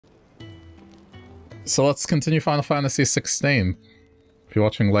So let's continue Final Fantasy 16. If you're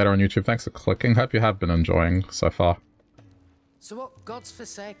watching later on YouTube, thanks for clicking. Hope you have been enjoying so far. So what God's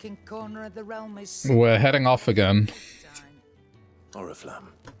forsaken corner of the realm is... We're heading off again. Oriflamme.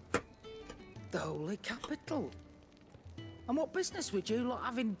 The holy capital. And what business would you lot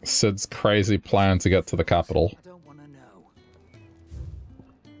having... Sid's crazy plan to get to the capital. I don't want to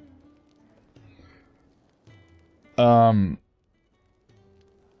know.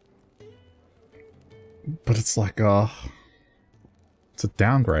 But it's like, it's a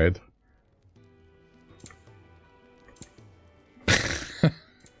downgrade.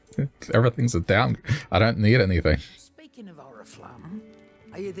 Everything's a downgrade. I don't need anything. Speaking of Oriflamme,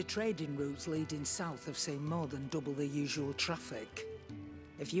 I hear the trading routes leading south have seen more than double the usual traffic.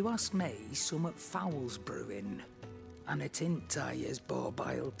 If you ask me, somewhat foul's brewing. And it ain't Tyre's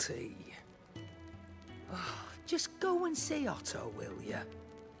borbile tea. Oh, just go and see Otto, will ya?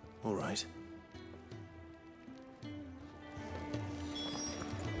 All right.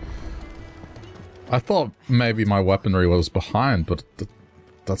 I thought maybe my weaponry was behind, but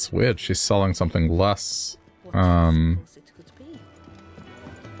that's weird. She's selling something less.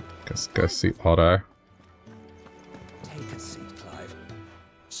 Guess go see Otto. Take a seat, Clive.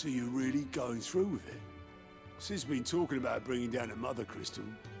 So you're really going through with it? Sid's been talking about bringing down a mother crystal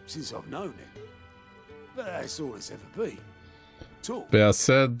since I've known it. But that's all it's ever been. Talk. But yeah,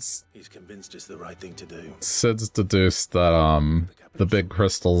 Sid's He's convinced it's the right thing to do. Sid's deduced that the big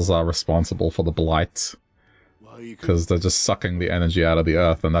crystals are responsible for the blight. Because they're just sucking the energy out of the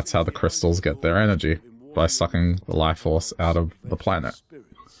earth, and that's how the crystals get their energy. By sucking the life force out of the planet.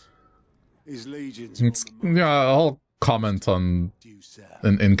 It's, yeah, a whole comment on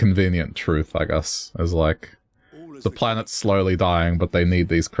an inconvenient truth, I guess. Is like, the planet's slowly dying, but they need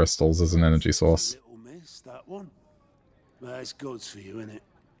these crystals as an energy source. That one. That's God's for you, innit?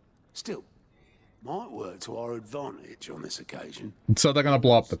 Still, might work to our advantage on this occasion. So they're gonna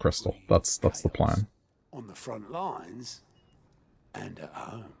blow up the crystal. That's the plan. On the front lines, and at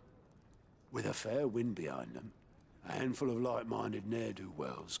home. With a fair wind behind them, a handful of like-minded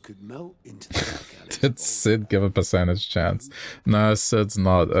ne'er-do-wells could melt into the back alleys. Did Sid give a percentage chance? No, Sid's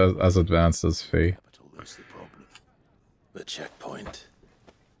not as advanced as Fee. That's the problem. The checkpoint.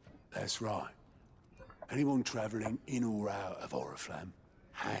 That's right. Anyone travelling in or out of Oriflamme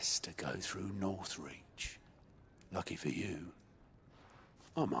has to go through Northreach. Lucky for you,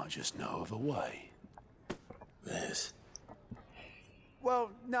 I might just know of a way. This.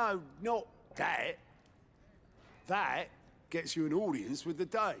 Well, no, not that. That gets you an audience with the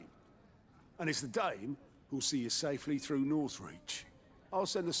Dame. And it's the Dame who'll see you safely through Northreach. I'll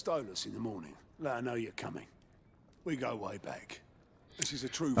send the Stolas in the morning. Let her know you're coming. We go way back. This is a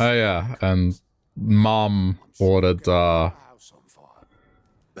true... Oh yeah, and Mom ordered her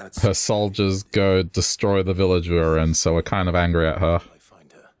soldiers go destroy the village we were in, so we're kind of angry at her.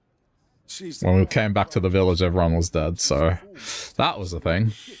 When we came back to the village, everyone was dead, so that was the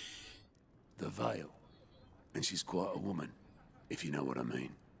thing. The Veil. And she's quite a woman, if you know what I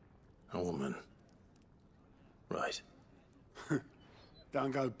mean. A woman. Right.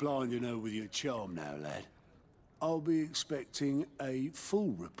 Don't go blinding her with your charm now, lad. I'll be expecting a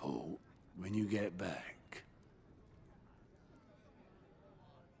full report when you get back.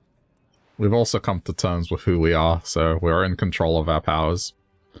 We've also come to terms with who we are, so we're in control of our powers.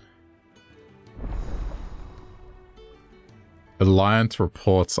 Alliance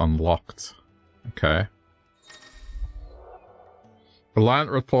reports unlocked. Okay.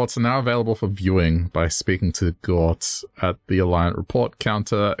 Alliant reports are now available for viewing by speaking to Gort at the Alliant report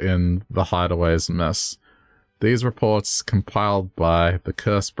counter in the Hideaway's mess. These reports, compiled by the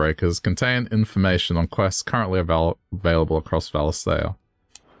Cursebreakers, contain information on quests currently available across Valisthea.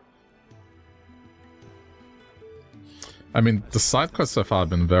 I mean, the side quests so far have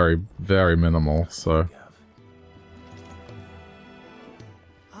been very, very minimal, so...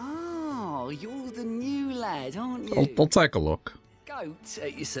 Oh, you're the new lad, aren't you? I'll take a look. Goat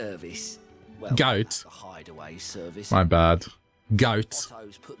at your service. Well, Goat? the Hideaway service. My bad. Goat.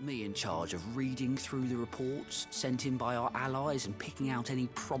 Otto's put me in charge of reading through the reports sent in by our allies and picking out any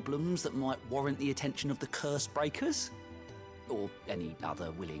problems that might warrant the attention of the Cursebreakers. Or any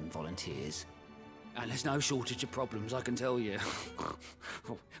other willing volunteers. And there's no shortage of problems, I can tell you.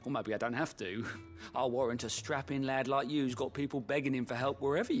 Or maybe I don't have to. I'll warrant a strapping lad like you's got people begging him for help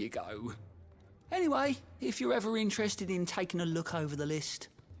wherever you go. Anyway, if you're ever interested in taking a look over the list,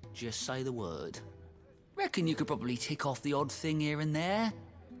 just say the word. Reckon you could probably tick off the odd thing here and there.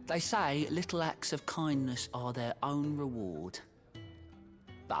 They say little acts of kindness are their own reward.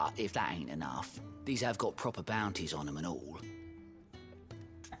 But if that ain't enough, these have got proper bounties on them and all.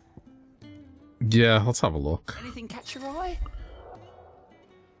 Yeah, let's have a look. Anything catch your eye?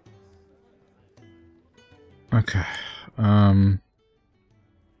 Okay.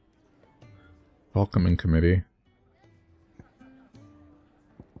 Welcoming committee.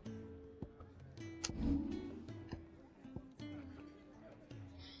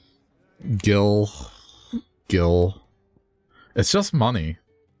 Gil. It's just money.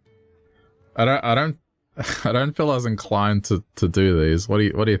 I don't feel as inclined to do these. What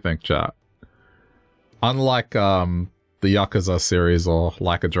do you think, chat? Unlike the Yakuza series or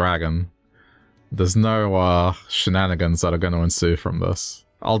Like a Dragon, there's no shenanigans that are going to ensue from this.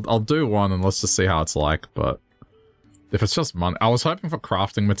 I'll do one and let's just see how it's like, but if it's just money... I was hoping for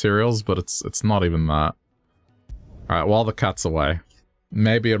crafting materials, but it's not even that. Alright, while the cat's away,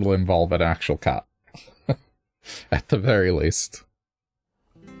 maybe it'll involve an actual cat. At the very least.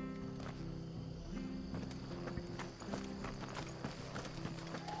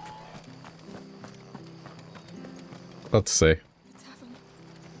 Let's see.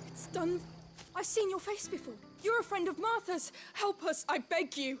 It's done. I've seen your face before. You're a friend of Martha's. Help us, I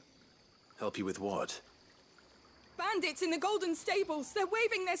beg you. Help you with what? Bandits in the Golden Stables. They're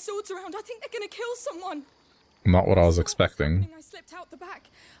waving their swords around. I think they're gonna kill someone. Not what I was expecting. I slipped out the back.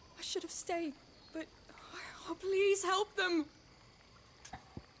 I should have stayed, but oh, please help them.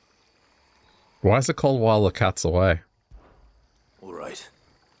 Why is it called While the Cat's Away? All right.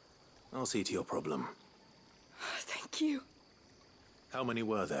 I'll see to your problem. Thank you. How many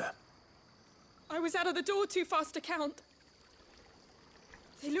were there? I was out of the door too fast to count.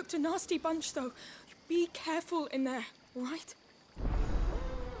 They looked a nasty bunch, though. Be careful in there, all right?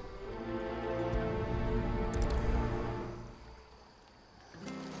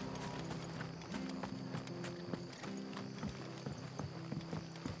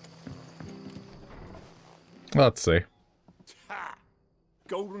 Let's see. Ha!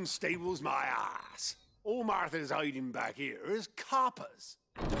 Golden Stables, my ass. All Martha's hiding back here is coppers.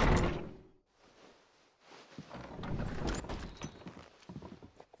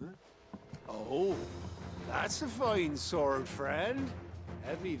 Huh? Oh, that's a fine sword, friend.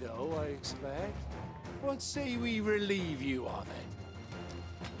 Heavy, though, I expect. What say we relieve you of it?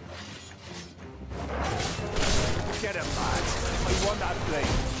 Get him, lads. I want that blade.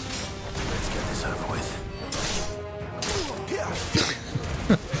 Let's get this over with.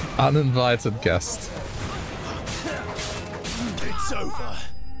 Uninvited guest. It's over.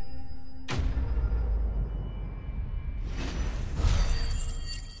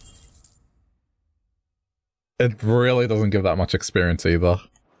 It really doesn't give that much experience either.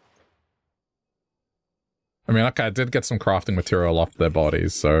 I mean, okay, I did get some crafting material off their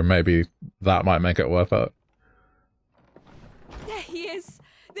bodies, so maybe that might make it worth it. There he is,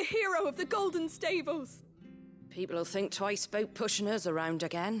 the hero of the Golden Stables. People will think twice about pushing us around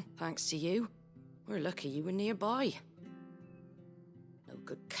again, thanks to you. We're lucky you were nearby. No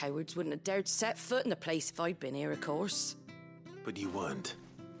good cowards wouldn't have dared set foot in the place if I'd been here, of course. But you weren't.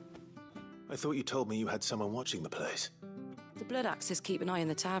 I thought you told me you had someone watching the place. The Blood Axes keep an eye on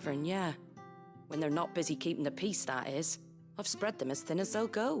the tavern, yeah. When they're not busy keeping the peace, that is. I've spread them as thin as they'll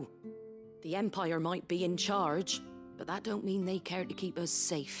go. The Empire might be in charge, but that don't mean they care to keep us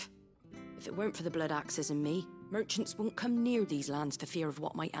safe. If it weren't for the Blood Axes and me, merchants won't come near these lands for fear of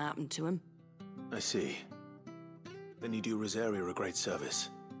what might happen to them. I see. Then you do Rosaria a great service.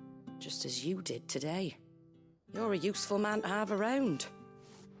 Just as you did today. You're a useful man to have around.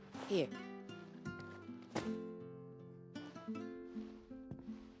 Here.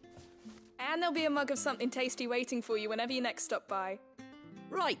 And there'll be a mug of something tasty waiting for you whenever you next stop by.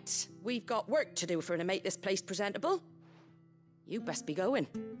 Right, we've got work to do for to make this place presentable. You best be going,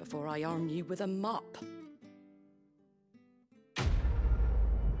 before I arm you with a mop.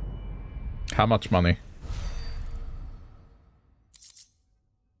 How much money?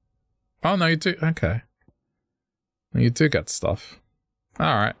 Oh, no, you do. Okay. You do get stuff.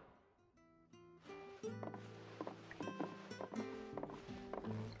 Alright.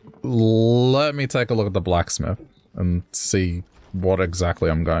 Let me take a look at the blacksmith and see what exactly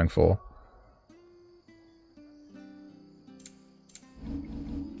I'm going for.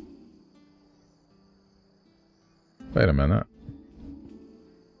 Wait a minute.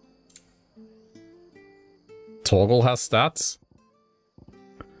 Torgal has stats?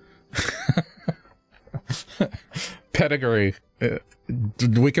 Pedigree.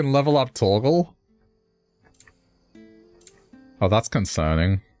 We can level up Torgal? Oh, that's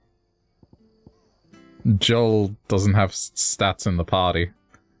concerning. Joel doesn't have stats in the party.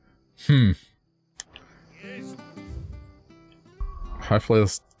 Hopefully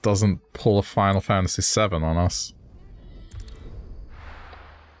this doesn't pull a Final Fantasy VII on us.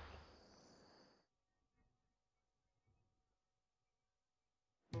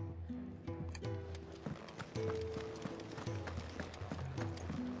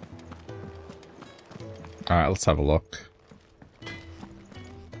 Alright, let's have a look.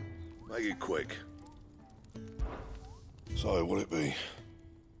 Make it quick. So, what'll it be?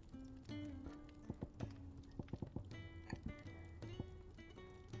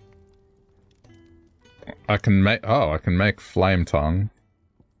 I can make... Oh, I can make flame tongue.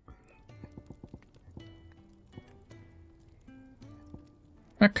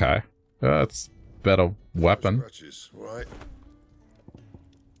 Okay. That's better weapon. Scratches, right?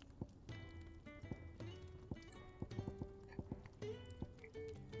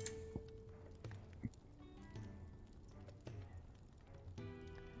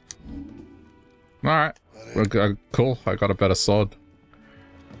 Alright. Cool. I got a better sword.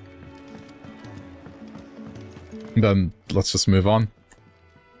 Then let's just move on.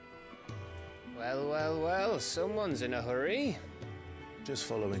 Well, well, well. Someone's in a hurry. Just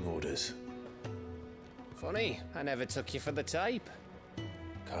following orders. Funny, I never took you for the type.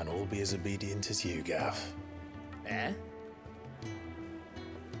 Can't all be as obedient as you, Gav. Eh?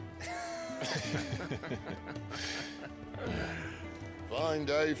 Fine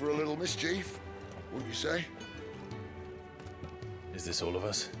day for a little mischief, wouldn't you say? Is this all of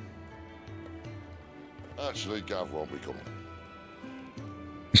us? Actually, Gav won't be coming.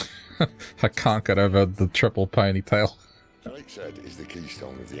 I can't get over the triple ponytail. Like said, is the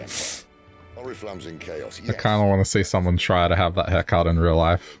keystone of the Empire. Oriflamme's in chaos, yes. I kind of want to see someone try to have that haircut in real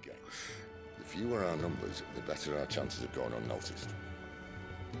life. Okay. The fewer our numbers, the better our chances of going unnoticed.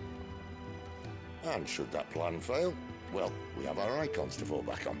 And should that plan fail, well, we have our icons to fall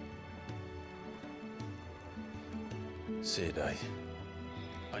back on. Sid,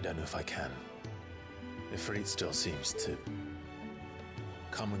 I don't know if I can. Ifrit still seems to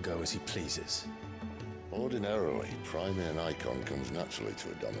come and go as he pleases. Ordinarily, priming an icon comes naturally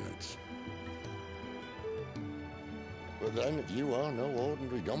to a dominance. But then, you are no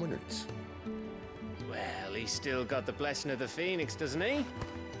ordinary dominance. Well, he's still got the blessing of the Phoenix, doesn't he?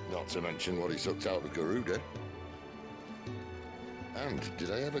 Not to mention what he sucked out of Garuda. And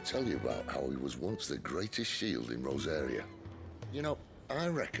did I ever tell you about how he was once the greatest shield in Rosaria? You know, I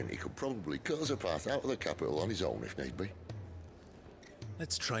reckon he could probably cut us a path out of the capital on his own if need be.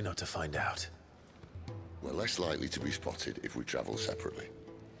 Let's try not to find out. We're less likely to be spotted if we travel separately.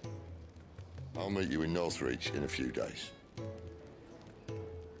 I'll meet you in Northreach in a few days.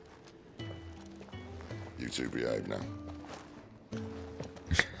 You two behave now.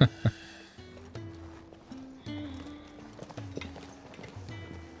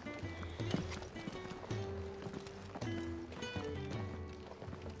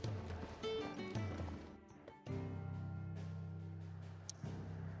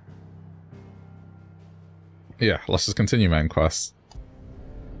 Yeah, let's just continue main quest.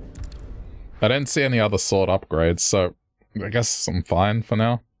 I didn't see any other sword upgrades, so I guess I'm fine for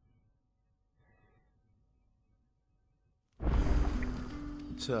now.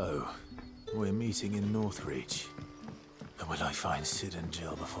 So, we're meeting in Northreach. And will I find Sid and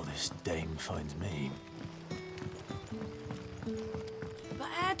Jill before this dame finds me? But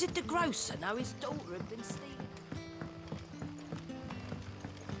how did the grocer know his daughter had been stealing?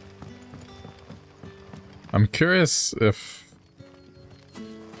 I'm curious if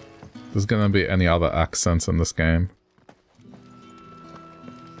there's gonna be any other accents in this game.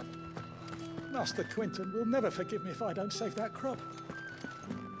 Master Quinton will never forgive me if I don't save that crop.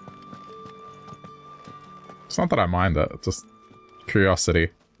 It's not that I mind it, it's just curiosity.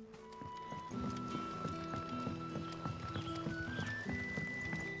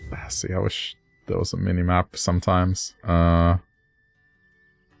 See, I wish there was a mini-map sometimes.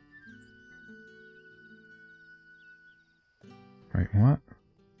 Wait, what?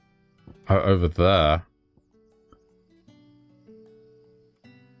 Oh, over there.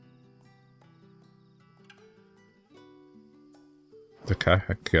 Okay,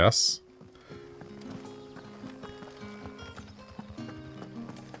 I guess.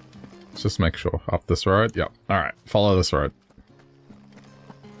 Let's just make sure. Up this road? Yep. Alright, follow this road.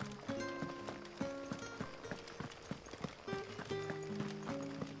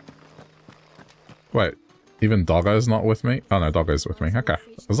 Wait, even Doggo's not with me? Oh no, Doggo's with me. Okay.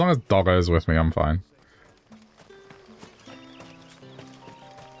 As long as Doggo's with me, I'm fine.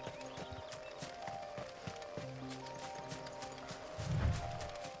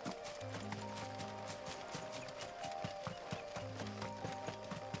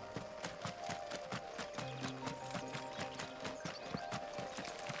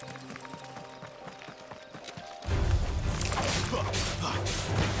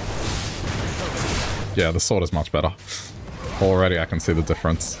 Yeah, the sword is much better. Already I can see the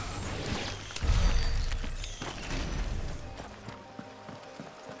difference.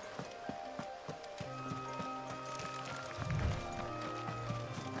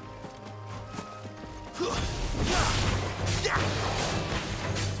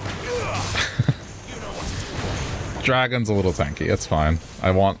 Dragon's a little tanky, it's fine.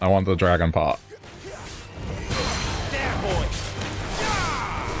 I want the dragon part. There, boy.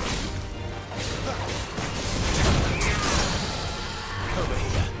 Over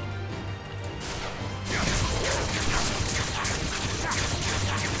here.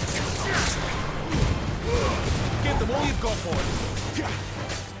 Give them all you've got, boy.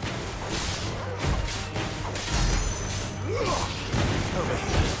 Over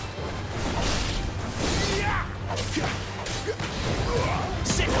here.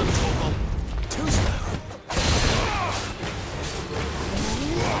 Sick of Torgal. Too slow.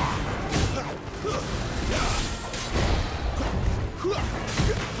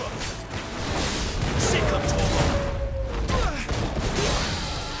 Sick of Torgal.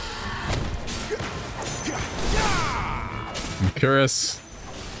 I'm curious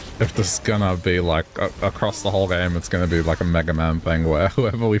if this is gonna be like across the whole game. It's gonna be like a Mega Man thing where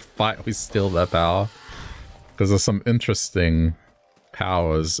whoever we fight, we steal their power. Because there's some interesting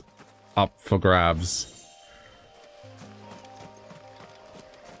powers up for grabs.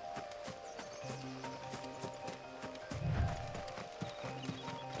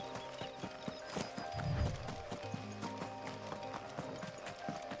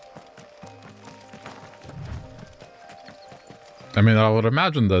 I mean, I would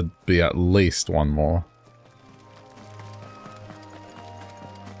imagine there'd be at least one more.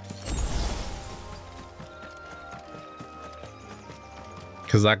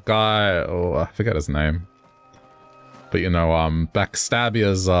 Because that guy, oh, I forget his name. But you know,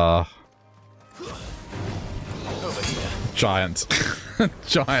 Backstabia's, giant,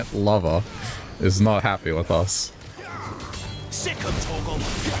 giant lover is not happy with us. Sick of Torgal.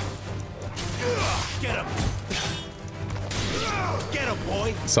 Get him. Get him,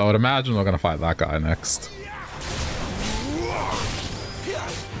 boy. So I would imagine we're gonna fight that guy next.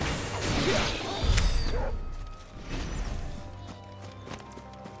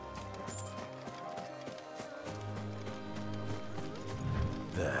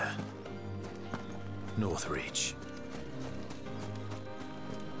 There. Northreach.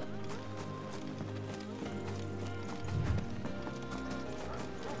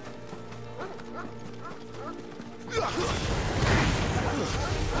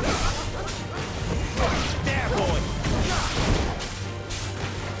 There, boy.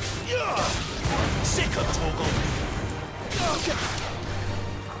 Sick of Torgal.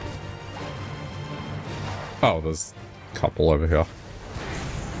 Oh, there's a couple over here.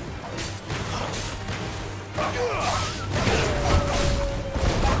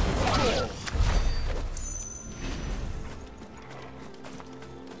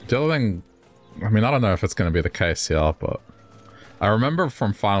 The other thing, I mean, I don't know if it's going to be the case here, but I remember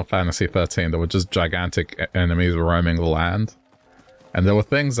from Final Fantasy XIII there were just gigantic enemies roaming the land. And there were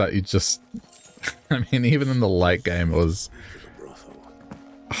things that you just... I mean, even in the late game, it was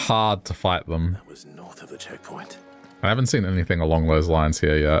hard to fight them. That was north of the checkpoint. I haven't seen anything along those lines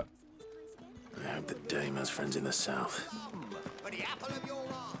here yet. I hope the dame has friends in the south.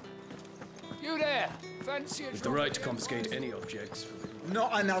 You there? Fancy a With the right to confiscate any objects.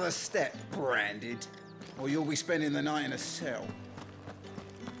 Not another step, Branded, or you'll be spending the night in a cell.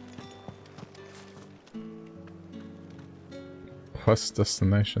 Quest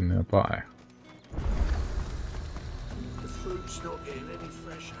destination nearby. The fruit's not getting any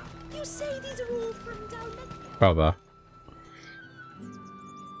fresher. You say these are all from down there? Oh, there.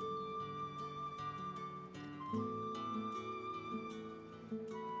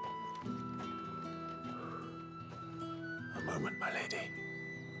 A moment, my lady.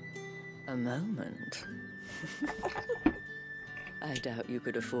 A moment? I doubt you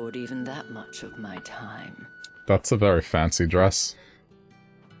could afford even that much of my time. That's a very fancy dress.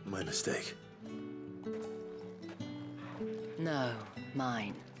 My mistake. No,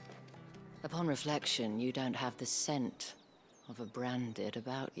 mine. Upon reflection, you don't have the scent of a Branded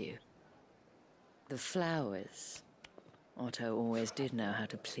about you. The flowers. Otto always did know how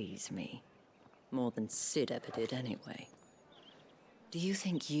to please me. More than Sid ever did anyway. Do you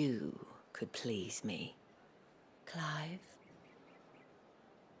think you could please me, Clive?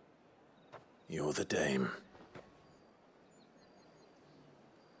 You're the dame.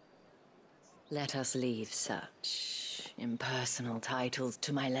 Let us leave such impersonal titles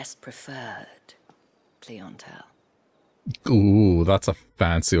to my less preferred clientele. Ooh, that's a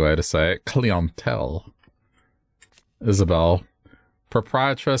fancy way to say it. Clientele. Isabel,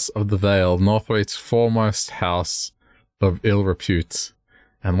 proprietress of the Vale, Northwaite's foremost house of ill repute,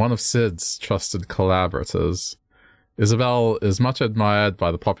 and one of Sid's trusted collaborators. Isabel is much admired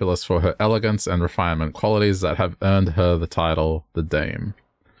by the populace for her elegance and refinement, qualities that have earned her the title the Dame.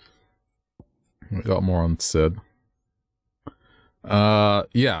 We got more on Sid.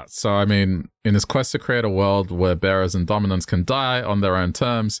 Yeah, so I mean, in his quest to create a world where bearers and dominants can die on their own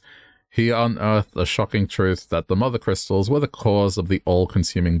terms, he unearthed a shocking truth that the Mother Crystals were the cause of the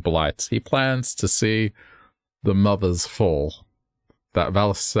all-consuming blight. He plans to see the Mothers fall, that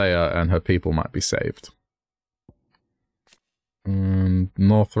Valisthea and her people might be saved.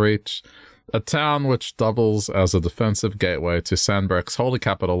 Northreach, a town which doubles as a defensive gateway to Sandbreck's holy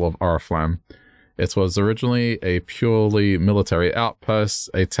capital of Oriflamme. It was originally a purely military outpost,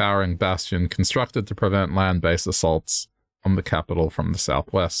 a towering bastion constructed to prevent land-based assaults on the capital from the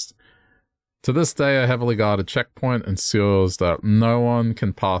southwest. To this day, a heavily guarded checkpoint ensures that no one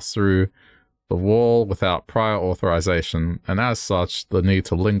can pass through the wall without prior authorization, and as such, the need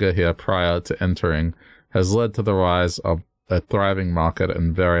to linger here prior to entering has led to the rise of a thriving market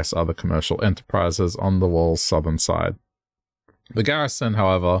and various other commercial enterprises on the wall's southern side. The garrison,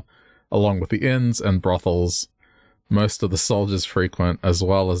 however, along with the inns and brothels most of the soldiers frequent, as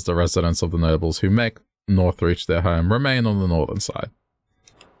well as the residents of the nobles who make Northreach their home, remain on the northern side.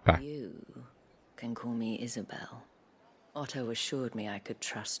 Back. You can call me Isabel. Otto assured me I could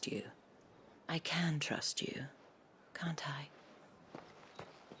trust you. I can trust you, can't I?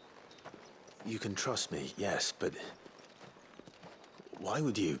 You can trust me, yes, but why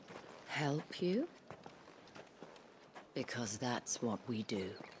would you? Help you? Because that's what we do.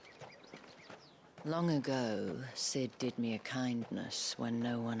 Long ago, Sid did me a kindness when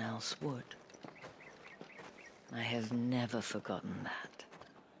no one else would. I have never forgotten that.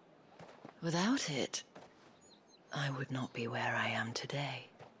 Without it, I would not be where I am today.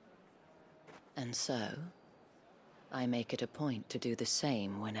 And so, I make it a point to do the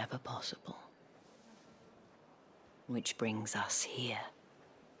same whenever possible. Which brings us here.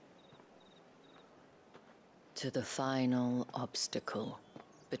 To the final obstacle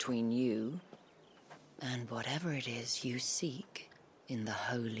between you and whatever it is you seek in the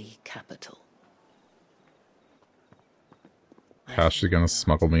holy capital. How's she gonna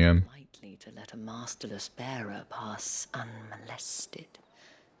smuggle me in? Likely to let a masterless bearer pass unmolested.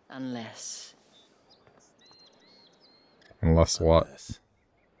 Unless what?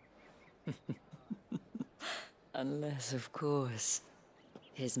 Unless, of course,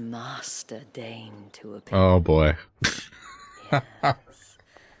 his master deigned to appear. Oh boy. Yes,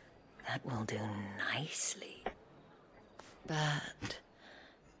 that will do nicely. But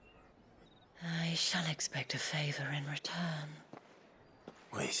I shall expect a favor in return.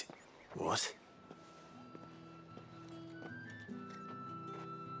 Wait, what?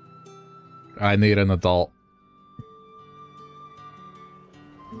 I need an adult.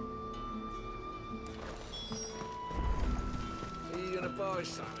 Are you gonna buy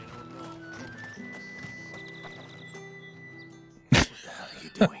something or not? What the hell are you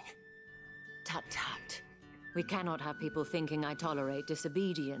doing? Tut tut. We cannot have people thinking I tolerate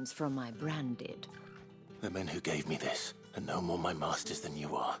disobedience from my branded. The men who gave me this are no more my masters than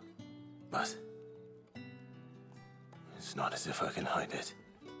you are. But it's not as if I can hide it.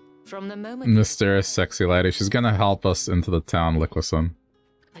 From the moment Mysterious sexy lady. She's gonna help us into the town, Licklison.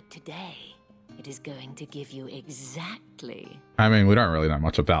 But today, it is going to give you exactly. I mean, we don't really know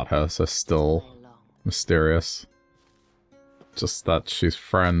much about her, so still mysterious. Just that she's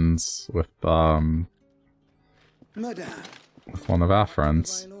friends with Madame, with one of our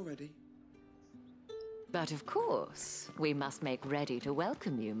friends. But of course, we must make ready to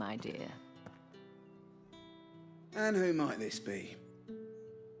welcome you, my dear. And who might this be?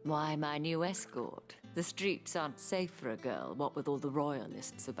 Why, my new escort. The streets aren't safe for a girl, what with all the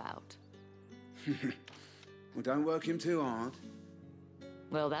royalists about. Well, don't work him too hard.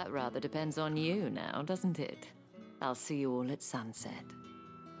 Well, that rather depends on you now, doesn't it? I'll see you all at sunset.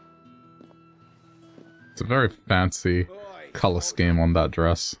 It's a very fancy color scheme on that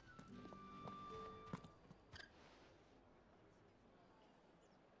dress.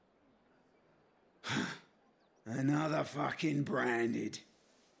 Another fucking branded.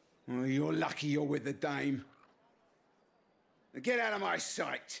 Well, you're lucky you're with the dame. Now get out of my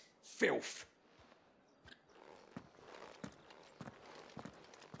sight, filth.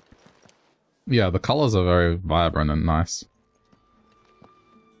 Yeah, the colors are very vibrant and nice.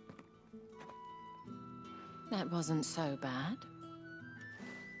 That wasn't so bad.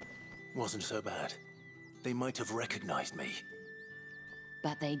 Wasn't so bad. They might have recognized me.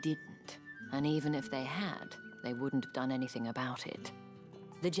 But they didn't. And even if they had, they wouldn't have done anything about it.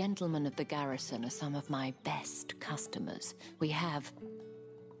 The gentlemen of the garrison are some of my best customers. We have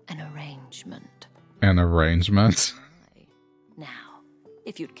an arrangement. An arrangement? Now,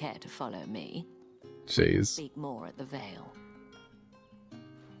 if you'd care to follow me, jeez. speak more at the Vale.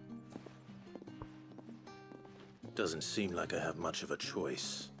 Doesn't seem like I have much of a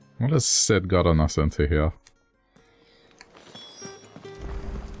choice. What has Sid gotten us into here?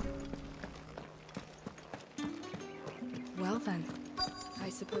 Well then, I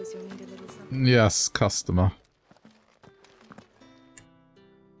suppose you'll need a little something. Yes, customer.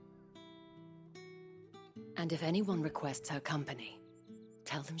 And if anyone requests her company,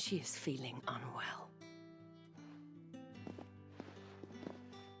 tell them she is feeling unwell.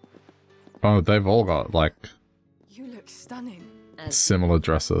 Oh, they've all got, like, You look stunning. similar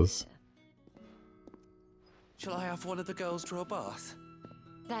dresses. Shall I have one of the girls draw a bath?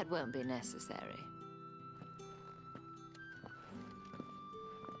 That won't be necessary.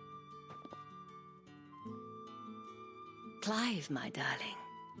 Clive, my darling.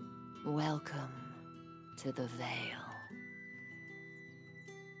 Welcome to the Vale.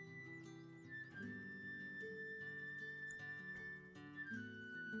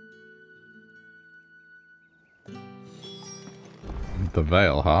 The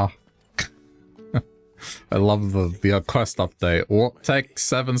Vale, huh? I love the quest update. Take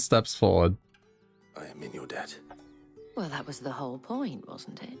 7 steps forward. I am in your debt. Well, that was the whole point,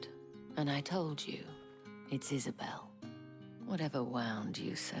 wasn't it? And I told you, it's Isabel. Whatever wound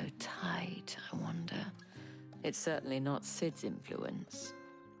you so tight, I wonder. It's certainly not Sid's influence.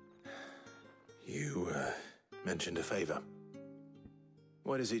 You, mentioned a favor.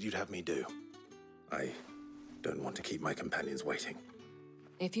 What is it you'd have me do? I don't want to keep my companions waiting.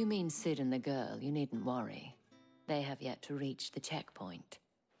 If you mean Sid and the girl, you needn't worry. They have yet to reach the checkpoint.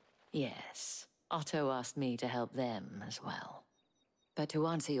 Yes, Otto asked me to help them as well. But to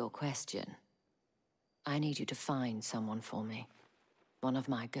answer your question, I need you to find someone for me. One of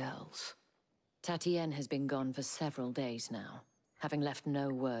my girls. Tatienne has been gone for several days now, having left no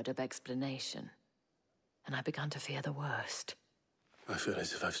word of explanation. And I've begun to fear the worst. I feel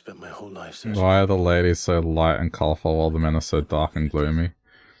as if I've spent my whole life searching. Why are the ladies so light and colourful while the men are so dark and gloomy?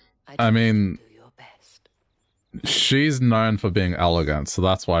 I mean, she's known for being elegant, so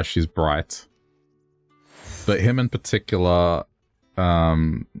that's why she's bright. But him in particular, I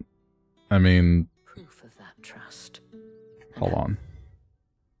mean... Proof of that trust. Hold on.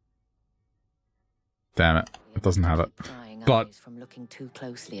 Damn it, it doesn't have it. But, from looking too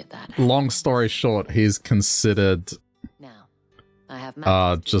closely at that. Long story short, he's considered... Now, I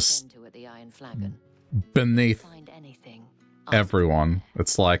have just at the Iron Flagon. beneath everyone.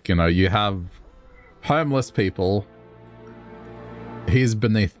 It's like, you know, you have homeless people. He's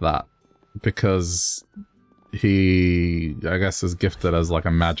beneath that because he, I guess, is gifted as like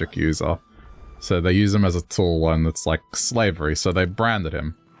a magic user. So they use him as a tool and it's like slavery. So they branded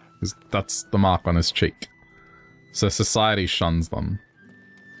him. That's the mark on his cheek. So society shuns them.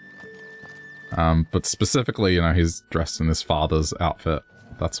 But specifically, you know, he's dressed in his father's outfit.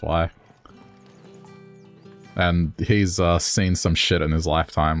 That's why. And he's seen some shit in his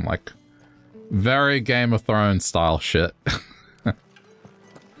lifetime, like very Game of Thrones style shit.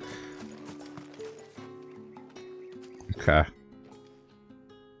 Okay.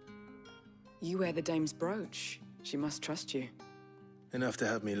 You wear the dame's brooch. She must trust you. Enough to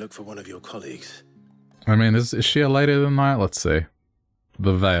have me look for one of your colleagues. I mean, is she a lady of the night? Let's see.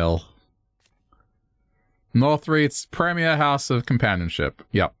 The Vale. Northreach's premier house of companionship.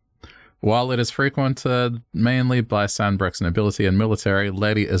 Yep. While it is frequented mainly by Sandbreck's nobility and military,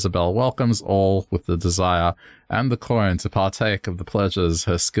 Lady Isabel welcomes all with the desire and the coin to partake of the pleasures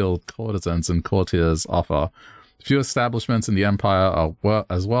her skilled courtesans and courtiers offer. Few establishments in the Empire are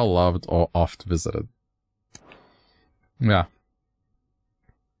as well loved or oft visited. Yeah.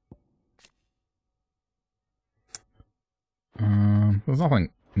 There's nothing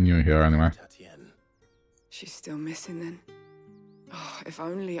new here anyway. She's still missing then. Oh, if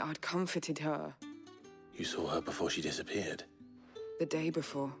only I'd comforted her. You saw her before she disappeared? The day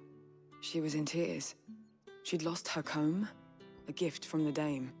before. She was in tears. She'd lost her comb, a gift from the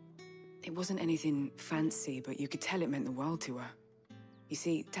dame. It wasn't anything fancy, but you could tell it meant the world to her. You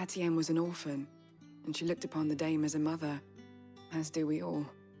see, Tatienne was an orphan, and she looked upon the dame as a mother, as do we all.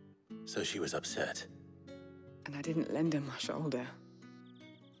 So she was upset. And I didn't lend her my shoulder.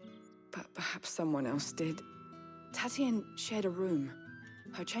 But perhaps someone else did. Tatienne shared a room.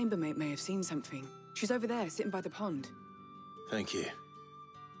 Her chambermaid may have seen something. She's over there, sitting by the pond. Thank you.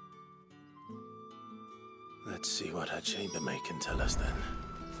 Let's see what her chambermaid can tell us then.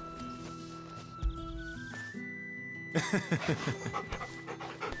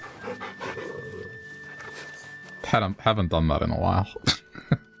 Haven't done that in a while.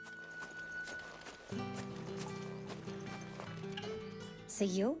 So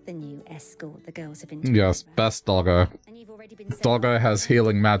you're the new escort the girls have been. Yes, best doggo. Doggo has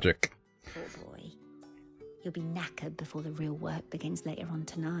healing magic. Poor boy. You'll be knackered before the real work begins later on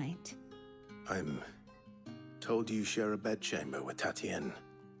tonight. I'm told you share a bedchamber with Tatienne.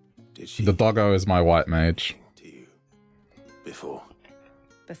 Did she? The doggo is my white mage. To you before?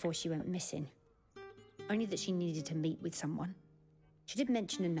 Before she went missing. Only that she needed to meet with someone. She did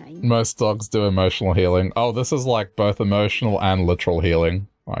mention a name. Most dogs do emotional healing. Oh, this is like both emotional and literal healing.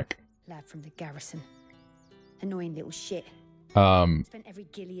 Like, Lad from the garrison. Annoying little shit. Spent every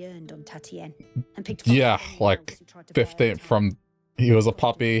guil he earned on Tatienne and picked yeah, like 15 from he was a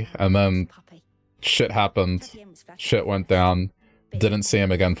puppy and then shit happened. Shit went down. Didn't see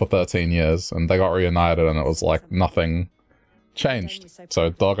him again for 13 years and they got reunited and it was like nothing changed.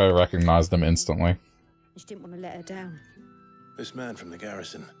 So Doggo recognized him instantly. She didn't want to let her down. This man from the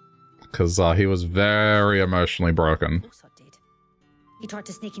garrison. Because he was very emotionally broken. Of course I did. He tried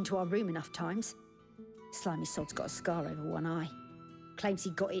to sneak into our room enough times. Slimy sod's got a scar over one eye. Claims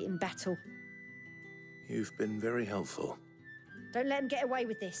he got it in battle. You've been very helpful. Don't let him get away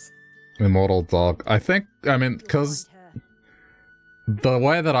with this. Immortal dog. I mean, because the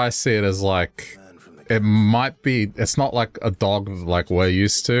way that I see it is like, it might be, it's not like a dog like we're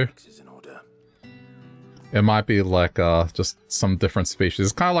used to. It might be like just some different species.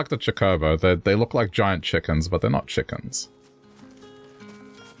 It's kind of like the Chocobo. They look like giant chickens, but they're not chickens.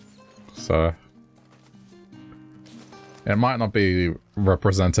 So it might not be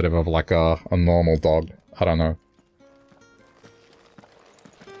representative of like a normal dog. I don't know.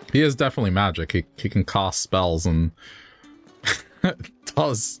 He is definitely magic. He can cast spells and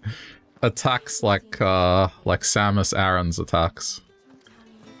does attacks like Samus Aran's attacks.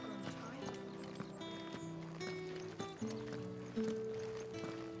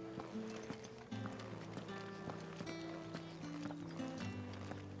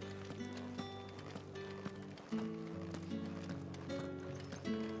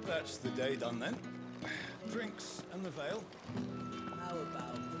 That's the day done then. Drinks and the veil. How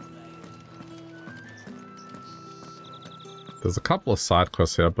about the veil? There's a couple of side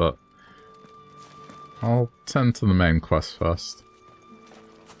quests here, but I'll tend to the main quest first.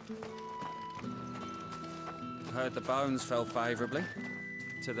 Heard the bones fell favourably.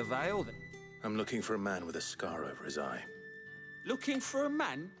 To the veil, then. I'm looking for a man with a scar over his eye. Looking for a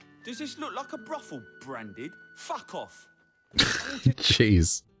man? Does this look like a brothel branded? Fuck off.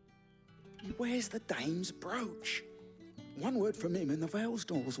 Jeez. Where's the dame's brooch? One word from him and the Vale's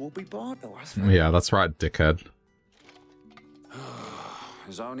doors will be barred to us. Yeah, that's right, dickhead.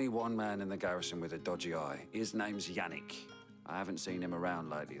 There's only one man in the garrison with a dodgy eye. His name's Yannick. I haven't seen him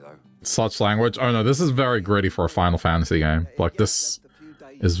around lately, though. Such language. Oh no, this is very gritty for a Final Fantasy game. Like, this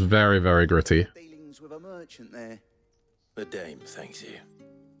is very, very gritty. Dealings with a merchant there. The dame thanks you.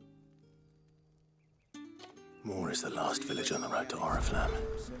 Moor is the last village on the road to Oriflamme.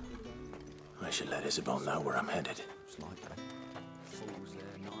 I should let Isabel know where I'm headed.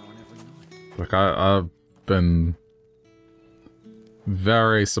 Like, I've been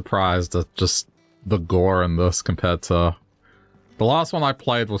very surprised at just the gore in this compared to... The last one I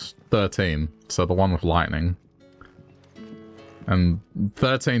played was 13, so the one with lightning. And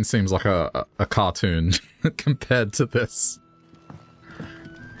 13 seems like a cartoon compared to this.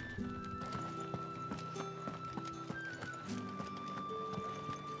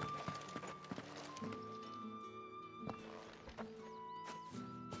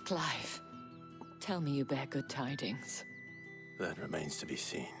 Clive, tell me you bear good tidings. That remains to be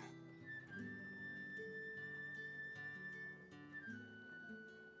seen.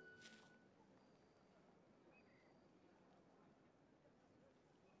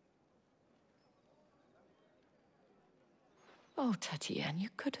 Oh, Tatienne, you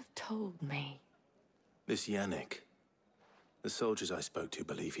could have told me. This Yannick. The soldiers I spoke to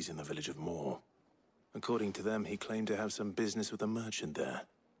believe he's in the village of Moor. According to them, he claimed to have some business with a merchant there.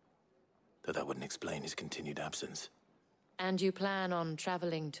 Though that wouldn't explain his continued absence. And you plan on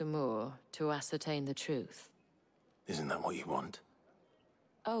traveling to Moor to ascertain the truth? Isn't that what you want?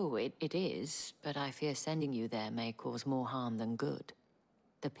 Oh, it is, but I fear sending you there may cause more harm than good.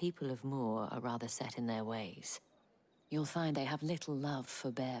 The people of Moor are rather set in their ways. You'll find they have little love for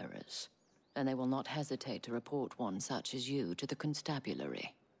bearers, and they will not hesitate to report one such as you to the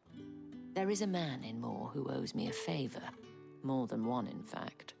constabulary. There is a man in Moor who owes me a favor. More than one, in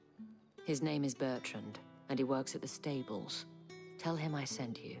fact. His name is Bertrand, and he works at the stables. Tell him I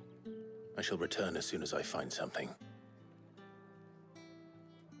sent you. I shall return as soon as I find something.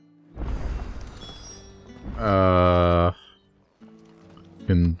 Hold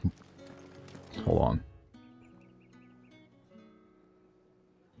on.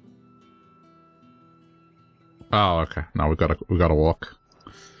 Oh, okay. No, we gotta walk.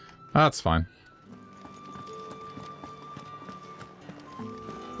 That's fine.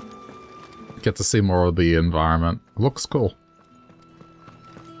 Get to see more of the environment. Looks cool.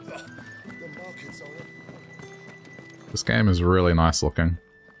 This game is really nice looking.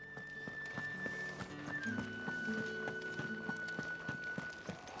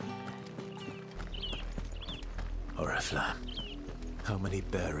 Oriflamme, how many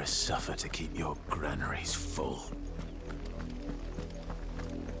bearers suffer to keep your granaries full?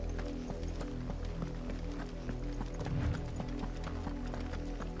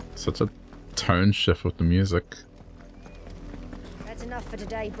 Such a tone shift with the music. That's enough for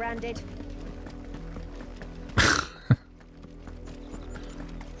today, Branded.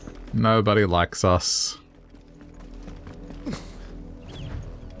 Nobody likes us.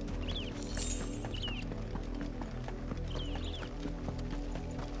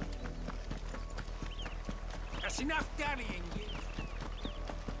 That's enough dallying.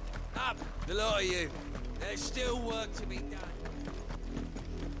 Up, the lot of you. There's still work to be done.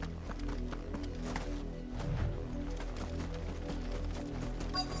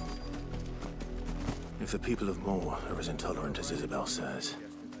 If the people of Moor are as intolerant as Isabel says,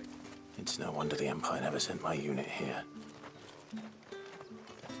 it's no wonder the Empire never sent my unit here.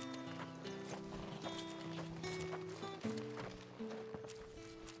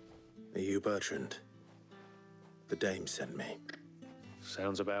 Are you Bertrand? The dame sent me.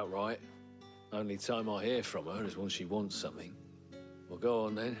 Sounds about right. Only time I hear from her is when she wants something. Well, go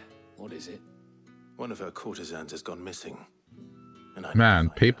on then. What is it? One of her courtesans has gone missing. And Man,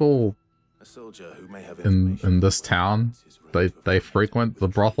 people a soldier who may have in this town, they frequent the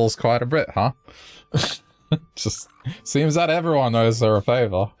brothels quite a bit, huh? Just seems that everyone knows her a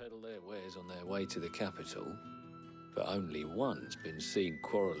favor. Peddle their wares on their way to the capital, but only one's been seen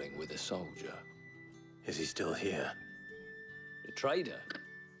quarrelling with a soldier. Is he still here? The trader?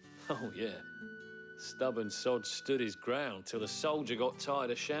 Oh yeah. Stubborn sod stood his ground till the soldier got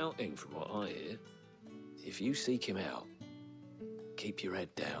tired of shouting, from what I hear. If you seek him out, keep your head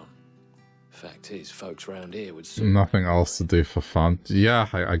down. Fact is, folks round here would soon... Nothing else to do for fun. Yeah,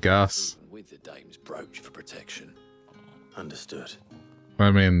 I guess. Even with the dame's brooch for protection. Understood.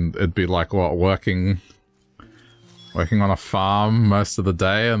 I mean, it'd be like, what, working on a farm most of the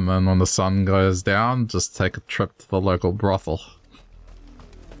day, and then when the sun goes down, just take a trip to the local brothel.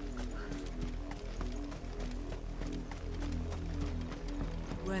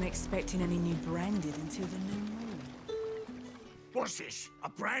 Weren't expecting any new Branded until the new moon. What's this? A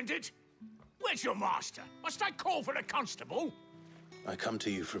Branded? Where's your master? Must I call for the constable? I come to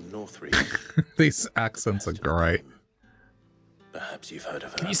you from Northreach. These accents are great. Perhaps you've heard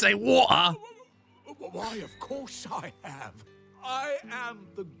of her. Can you say water? Why, of course I have. I am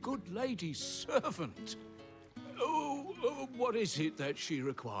the good lady's servant. Oh, what is it that she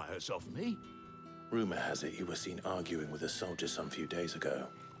requires of me? Rumor has it you were seen arguing with a soldier some few days ago.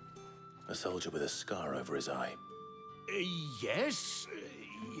 A soldier with a scar over his eye. Yes,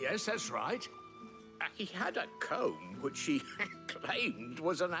 that's right. He had a comb which he claimed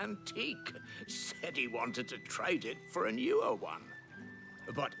was an antique. Said he wanted to trade it for a newer one.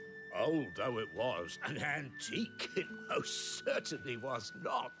 But old though it was, an antique it most certainly was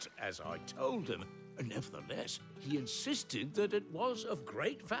not, as I told him. Nevertheless, he insisted that it was of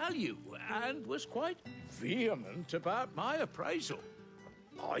great value and was quite vehement about my appraisal.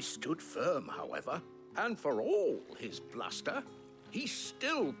 I stood firm, however, and for all his bluster, he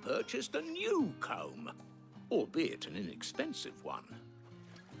still purchased a new comb, albeit an inexpensive one.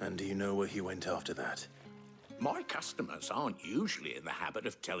 And do you know where he went after that? My customers aren't usually in the habit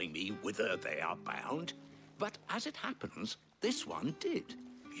of telling me whither they are bound, but as it happens, this one did.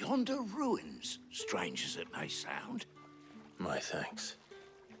 Yonder ruins, strange as it may sound. My thanks.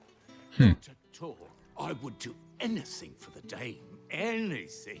 Not at all. I would do anything for the dame.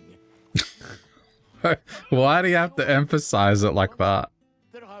 Anything. Why do you have to emphasize it like that?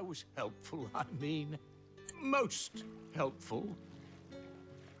 That I was helpful, I mean. Most helpful.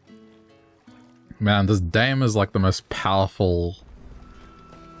 Man, this dame is like the most powerful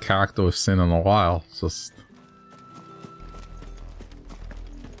character we've seen in a while. It's just...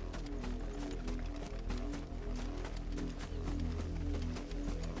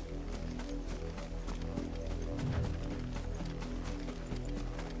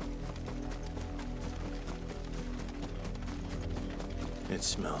 It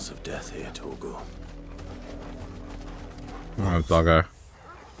smells of death here, Torgal. Oh, doggo. We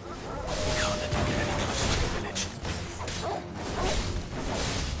can't let them get any closer to the village.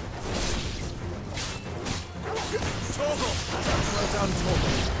 Torgal! Well done,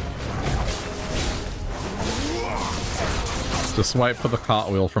 Torgal. Just wait for the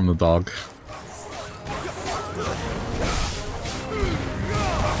cartwheel from the dog.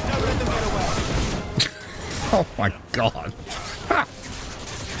 Oh my god.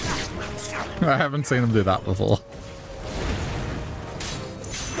 I haven't seen him do that before.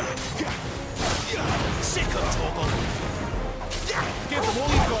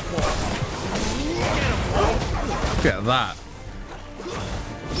 Get that.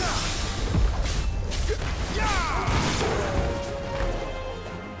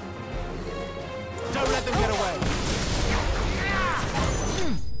 Don't let them get away.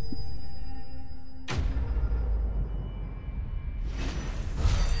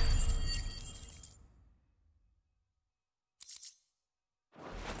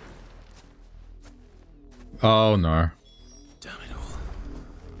 Oh no. Damn it all.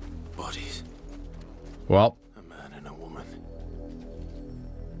 Bodies. Well. A man and a woman.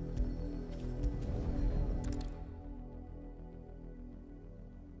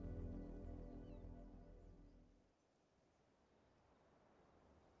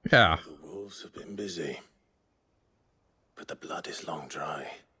 Yeah. The wolves have been busy. But the blood is long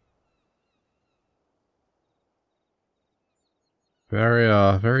dry.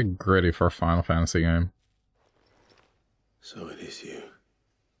 Very gritty for a Final Fantasy game. So it is you,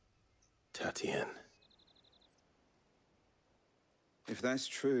 Tatienne. If that's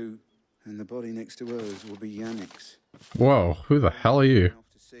true, then the body next to hers will be Yannick's. Whoa, who the hell are you? Off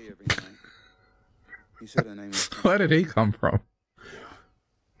to see every night. He said her name was Where did he come from?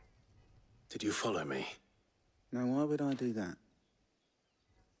 Did you follow me? Now, why would I do that?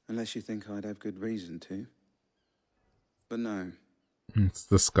 Unless you think I'd have good reason to. But no. It's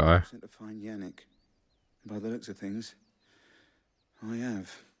this guy. I sent to find Yannick. By the looks of things, I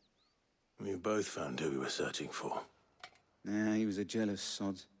have. We both found who we were searching for. Nah, he was a jealous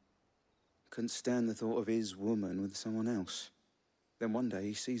sod. Couldn't stand the thought of his woman with someone else. Then one day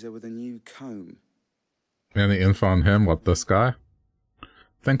he sees her with a new comb. Any info on him? What, this guy? I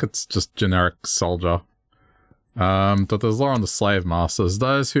think it's just generic soldier. But there's law on the slave masters.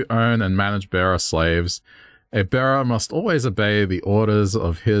 Those who own and manage bearer slaves. A bearer must always obey the orders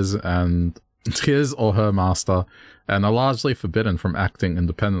of his or her master, and are largely forbidden from acting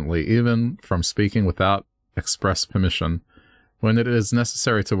independently, even from speaking without express permission. When it is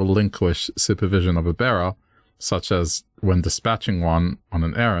necessary to relinquish supervision of a bearer, such as when dispatching one on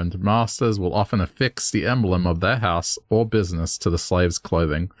an errand, masters will often affix the emblem of their house or business to the slave's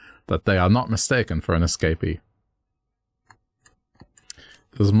clothing, that they are not mistaken for an escapee.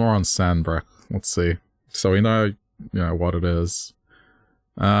 There's more on Sandbreck. Let's see. So we know, what it is.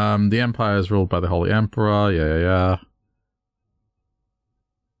 The Empire is ruled by the Holy Emperor.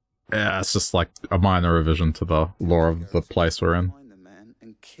 Yeah, it's just like a minor revision to the lore of the place we're in. Find the man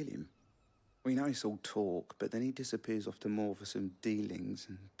and kill him. We know it's all talk, but then he disappears off to more for some dealings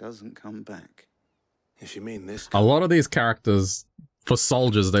and doesn't come back. If you mean this... A lot of these characters, for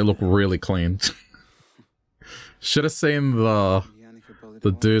soldiers, they look really clean. Should have seen the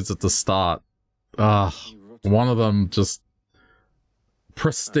dudes at the start. One of them just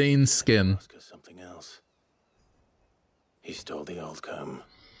pristine skin. Ask her something else. He stole the old comb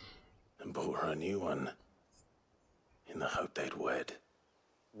and bought her a new one in the hope they'd wed.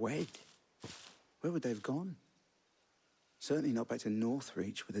 Wed? Where would they have gone? Certainly not back to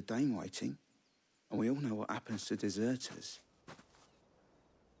Northreach with a dame waiting. And we all know what happens to deserters.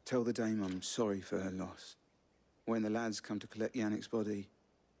 Tell the dame I'm sorry for her loss. When the lads come to collect Yannick's body,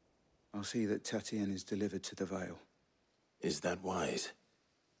 I'll see that Tatienne is delivered to the Vale. Is that wise?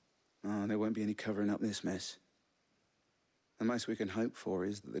 Oh, there won't be any covering up this mess. The most we can hope for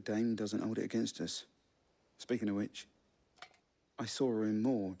is that the dame doesn't hold it against us. Speaking of which, I saw her in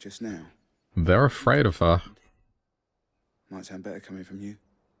Moor just now. They're afraid of her. Might sound better coming from you.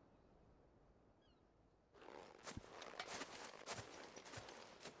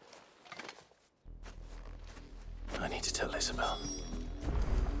 I need to tell Isabel.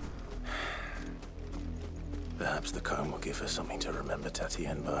 Perhaps the comb will give her something to remember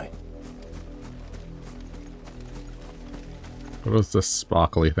Tatienne by. What is this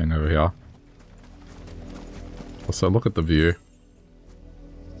sparkly thing over here? Also, look at the view.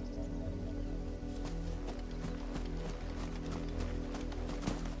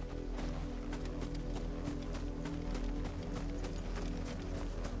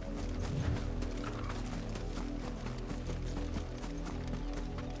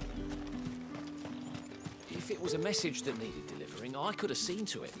 If it was a message that needed delivering, I could have seen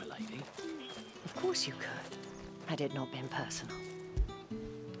to it, milady. Of course you could, had it not been personal.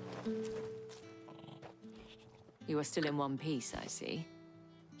 You are still in one piece, I see.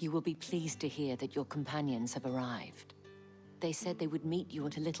 You will be pleased to hear that your companions have arrived. They said they would meet you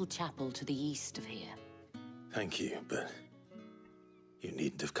at a little chapel to the east of here. Thank you, but you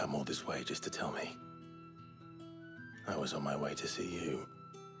needn't have come all this way just to tell me. I was on my way to see you.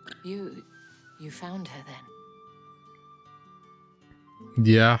 You found her then?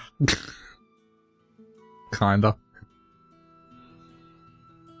 Yeah. Kinda.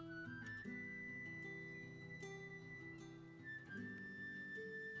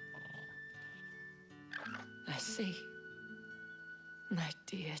 I see. My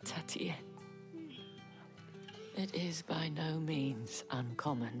dear Tatienne. It is by no means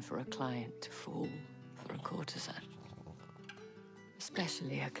uncommon for a client to fall for a courtesan.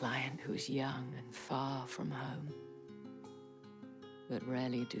 Especially a client who's young and far from home. But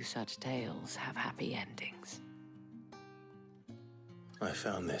rarely do such tales have happy endings. I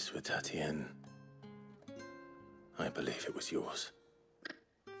found this with Tatienne. I believe it was yours.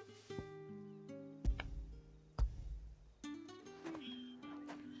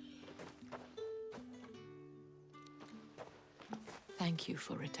 Thank you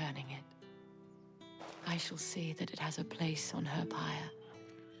for returning it. I shall see that it has a place on her pyre.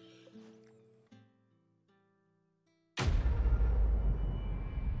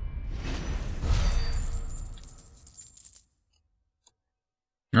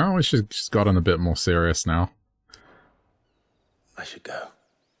 No, she's gotten a bit more serious now. I should go.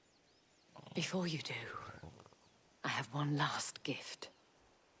 Before you do, I have one last gift.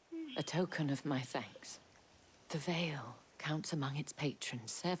 A token of my thanks. The Veil counts among its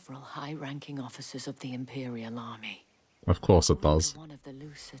patrons several high-ranking officers of the Imperial Army. Of course it does. One of the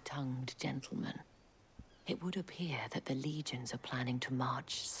looser-tongued gentlemen. It would appear that the legions are planning to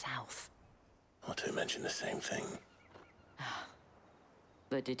march south. Otto mentioned the same thing.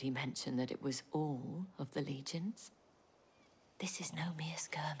 But did he mention that it was all of the legions? This is no mere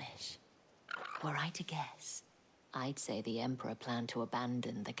skirmish. Were I to guess, I'd say the Emperor planned to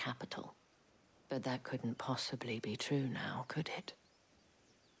abandon the capital. But that couldn't possibly be true now, could it?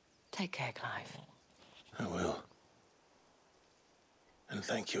 Take care, Clive. I will. And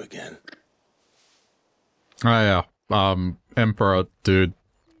thank you again. Oh yeah, Emperor dude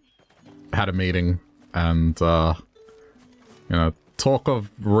had a meeting and, you know, talk of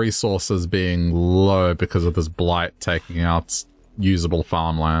resources being low because of this blight taking out usable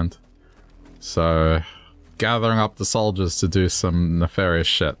farmland. So, gathering up the soldiers to do some nefarious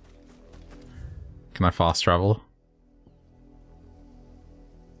shit. Can I fast travel?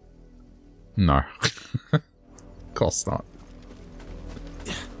 No. Of course not.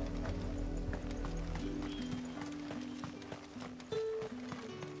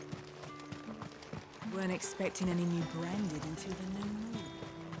 Weren't expecting any new branded until the new moon.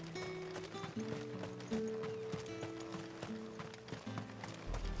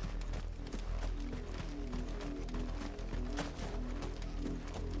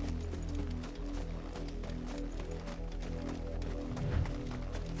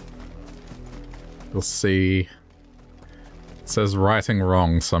 We'll see. It says writing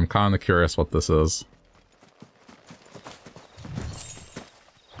wrong, so I'm kind of curious what this is.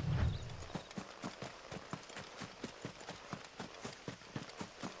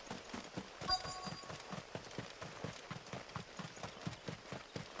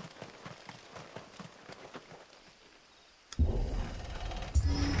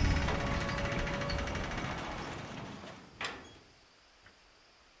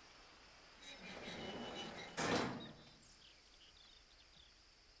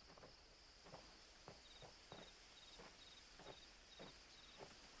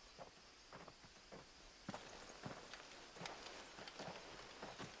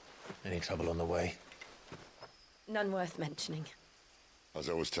 Any trouble on the way? None worth mentioning. As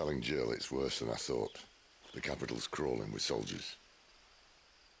I was telling Jill, it's worse than I thought. The capital's crawling with soldiers.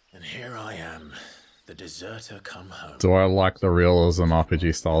 And here I am, the deserter come home. Do I like the realism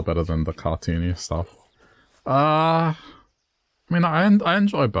RPG style better than the cartoony stuff? I mean, I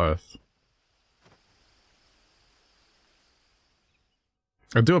enjoy both.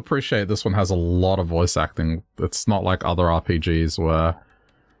 I do appreciate this one has a lot of voice acting. It's not like other RPGs where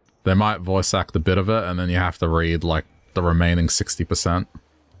they might voice act a bit of it and then you have to read like the remaining 60%.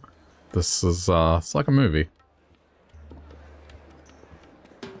 This is, it's like a movie.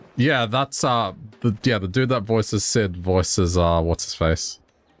 Yeah, that's, the dude that voices Sid voices, what's his face?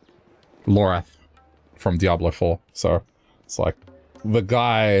 Lorath from Diablo 4. So, it's like, the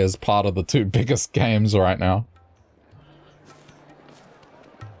guy is part of the two biggest games right now.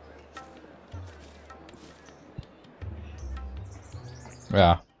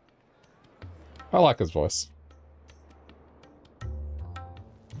 Yeah. I like his voice.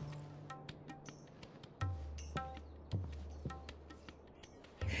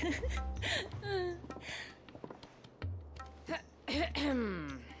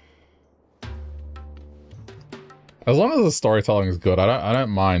 As long as the storytelling is good, I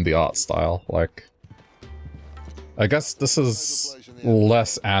don't mind the art style. Like, I guess this is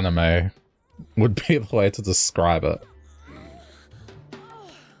less anime, would be the way to describe it.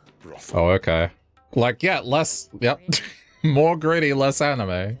 Oh, okay. Like, yeah, less, yep. More gritty, less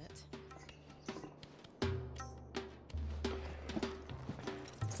anime.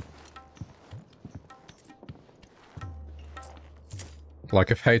 Like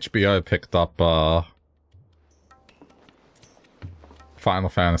if HBO picked up, Final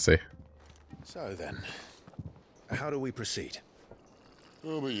Fantasy. So then, how do we proceed?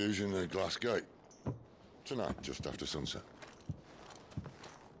 We'll be using the glass gate. Tonight, just after sunset.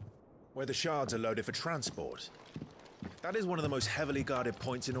 Where the shards are loaded for transport. That is one of the most heavily guarded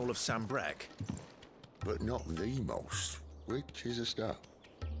points in all of Sambrec. But not the most, which is a start.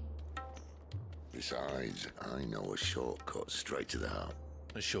 Besides, I know a shortcut straight to the heart.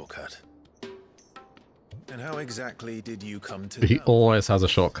 A shortcut? And how exactly did you come to He know? always has a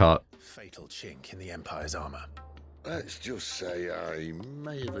shortcut. Fatal chink in the Empire's armor. Let's just say I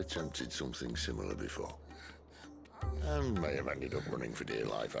may have attempted something similar before. And may have ended up running for dear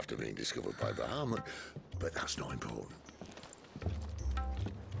life after being discovered by Bahamut, but that's not important.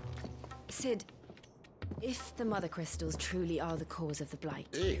 Sid, if the Mother Crystals truly are the cause of the Blight...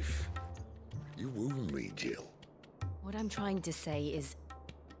 If? You wound me, Jill. What I'm trying to say is,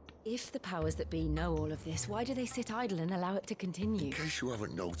 if the powers that be know all of this, why do they sit idle and allow it to continue? In case you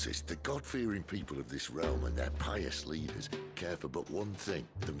haven't noticed, the God-fearing people of this realm and their pious leaders care for but one thing,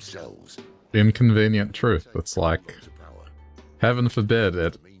 themselves. Inconvenient truth. It's like, heaven forbid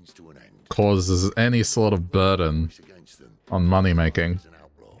it causes any sort of burden on money making.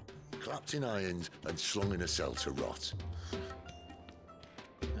 Clapped in irons and slung in a cell to rot.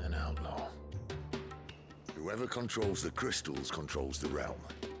 An outlaw. Whoever controls the crystals controls the realm.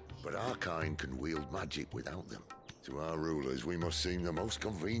 But our kind can wield magic without them. To our rulers, we must seem the most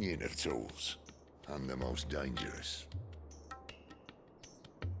convenient of tools. And the most dangerous.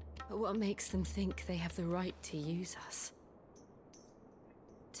 But what makes them think they have the right to use us?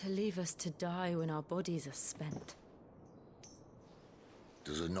 To leave us to die when our bodies are spent?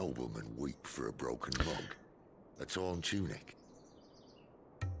 Does a nobleman weep for a broken mug? A torn tunic?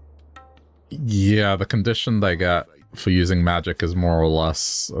 Yeah, the condition they get for using magic is more or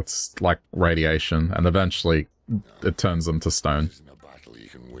less, it's like radiation, and eventually it turns them to stone.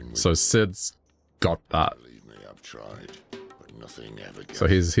 So Sid's got that. I've tried, but nothing ever gets. So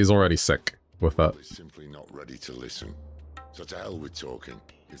he's already sick with it. They're simply not ready to listen. So to hell with talking.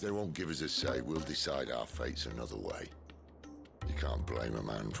 If they won't give us a say, we'll decide our fates another way. You can't blame a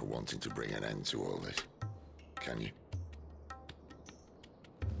man for wanting to bring an end to all this, can you?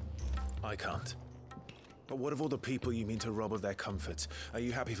 I can't. But what of all the people you mean to rob of their comforts? Are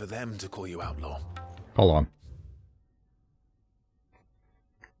you happy for them to call you outlaw? Hold on.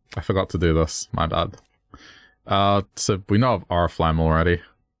 I forgot to do this. My bad. So we know of Oriflamme already.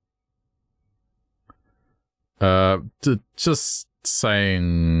 Just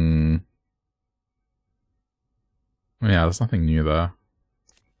saying... Yeah, there's nothing new there.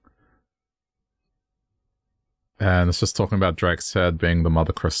 And it's just talking about Drake's head being the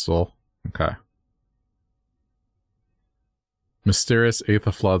Mother Crystal. Okay. Mysterious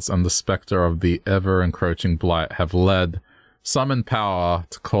ether floods and the specter of the ever-encroaching blight have led some in power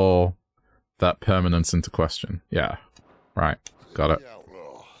to call that permanence into question. Yeah, right. Got it.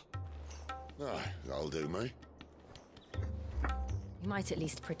 That'll do me. You might at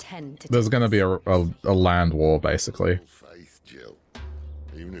least pretend to... There's going to be a land war, basically. Faith, Jill.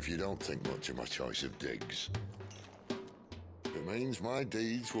 Even if you don't think much of my choice of digs. If it means my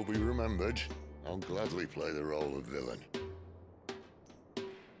deeds will be remembered, I'll gladly play the role of villain.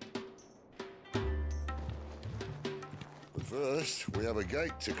 But first, we have a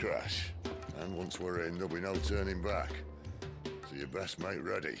gate to crash. And once we're in, there'll be no turning back. So you best make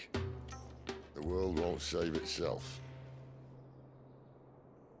ready. The world won't save itself.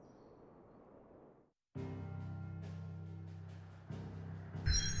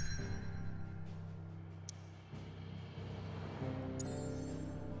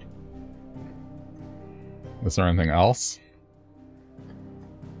 Is there anything else?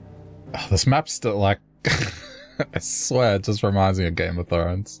 Oh, this map's still like... I swear, it just reminds me of Game of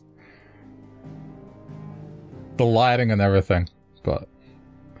Thrones. The lighting and everything, but...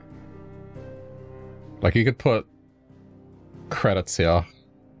 Like, you could put credits here.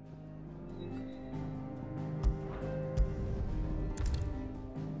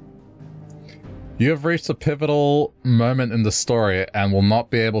 You have reached a pivotal moment in the story and will not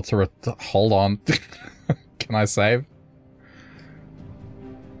be able to hold on. Can I save?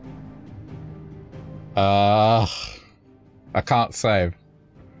 I can't save.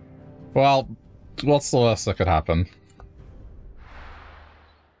 Well, what's the worst that could happen?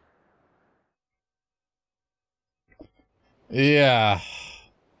 Yeah.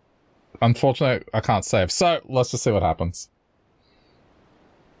 Unfortunately, I can't save. So, let's just see what happens.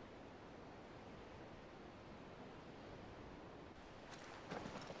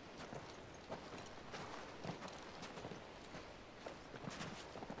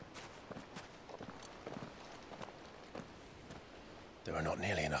 There are not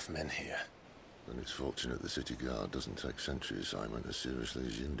nearly enough men here. Then it's fortunate the city guard doesn't take sentry assignment as seriously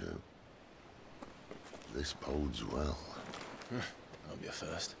as you do. This bodes well. I'll be a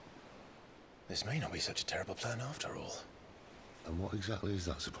first. This may not be such a terrible plan after all. And what exactly is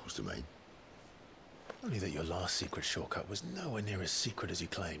that supposed to mean? Only that your last secret shortcut was nowhere near as secret as you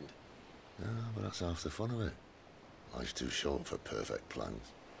claimed. Yeah, but that's half the fun of it. Life's too short for perfect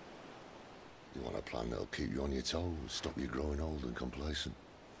plans. You want a plan that'll keep you on your toes, stop you growing old and complacent.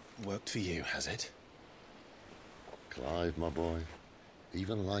 Worked for you, has it? Clive, my boy,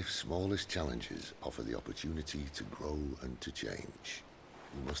 even life's smallest challenges offer the opportunity to grow and to change.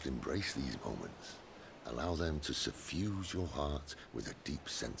 You must embrace these moments. Allow them to suffuse your heart with a deep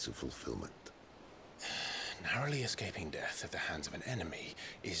sense of fulfillment. Narrowly escaping death at the hands of an enemy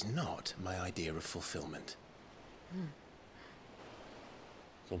is not my idea of fulfillment.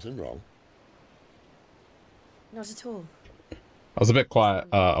 Something wrong? Not at all. I was a bit quiet.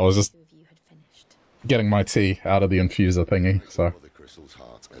 I was just getting my tea out of the infuser thingy, so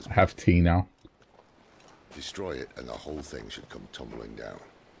I have tea now. Destroy it and the whole thing should come tumbling down.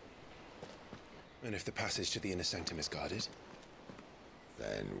 And if the passage to the inner sanctum is guarded?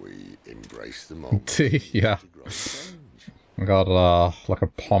 Then we embrace the moment. Tea, yeah. I got like a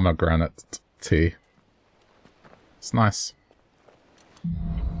pomegranate tea. It's nice.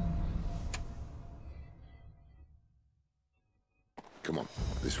 Come on,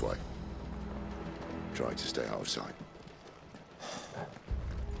 this way. Try to stay out of sight.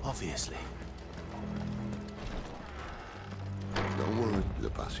 Obviously. Don't worry, the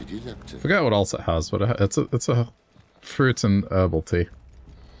passage is empty. Forget what else it has, but it's a fruit and herbal tea.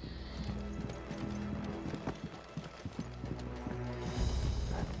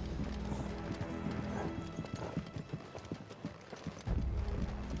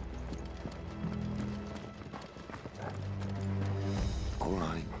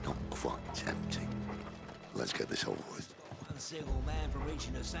 Alright, not quite tempting. Let's get this over with. One single man for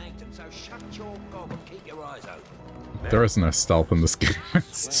reaching the sanctum, so shut your gob and keep your eyes open. There is no stealth in this game.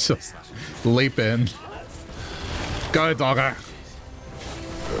 It's just leap in. Go, dogger.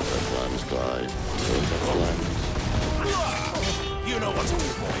 Perfect plans, Clyde. Perfect plans. You know what's up,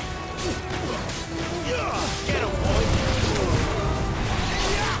 boy. Get him, boy.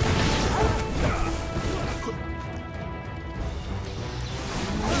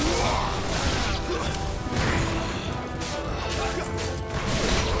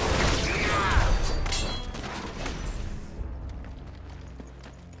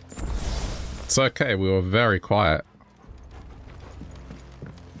 It's okay, we were very quiet.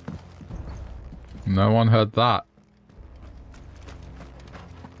 No one heard that.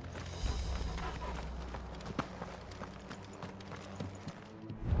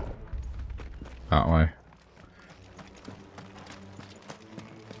 That way.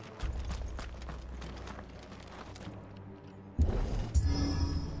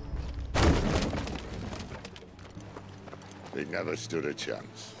 They never stood a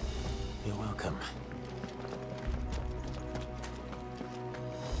chance. You're welcome.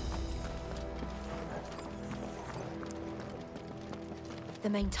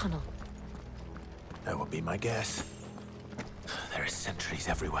 The main tunnel. That would be my guess. There are sentries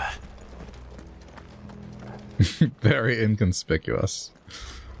everywhere. Very inconspicuous.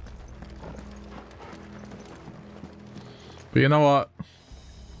 But you know what?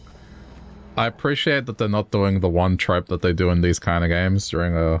 I appreciate that they're not doing the one trope that they do in these kind of games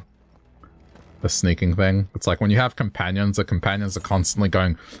during a sneaking thing. It's like when you have companions, the companions are constantly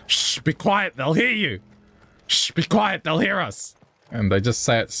going, "Shh, be quiet, they'll hear you! Shh, be quiet, they'll hear us!" And they just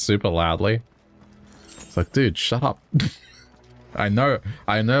say it super loudly. It's like, dude, shut up. I know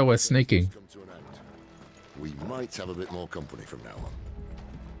we're sneaking. We might have a bit more company from now on.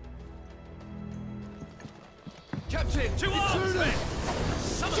 Captain, to arms, men!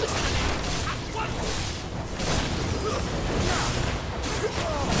 Some of us at once!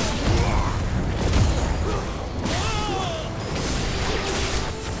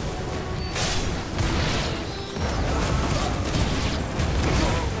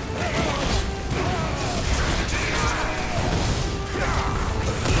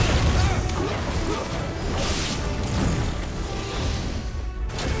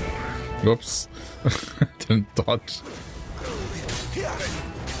 Whoops. Didn't dodge. You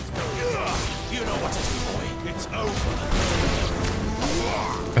know what to do, boy. It's over.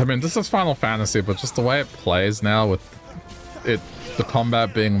 I mean, this is Final Fantasy, but just the way it plays now with the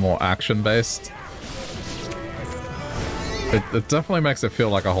combat being more action-based, it definitely makes it feel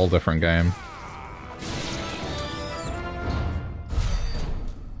like a whole different game.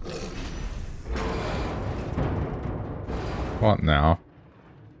 What now?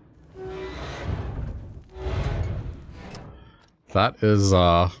 That is,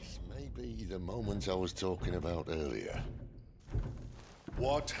 Maybe the moment I was talking about earlier.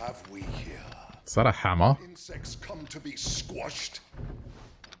 What have we here? Is that a hammer? Insects come to be squashed.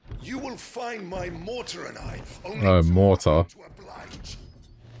 You will find my mortar and I only Oh, mortar. to oblige.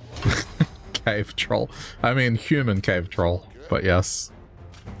 Cave troll. I mean, human cave troll, but yes.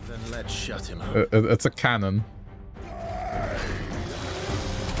 Then let's shut him up. It's a cannon.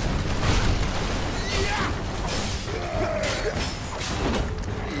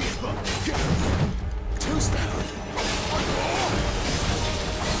 Too slow.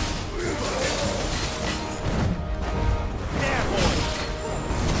 There, boy.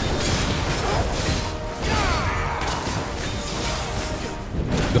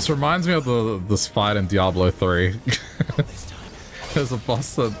 This reminds me of this fight in Diablo 3. There's a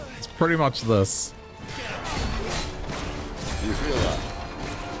boss that's pretty much this. Do you feel that?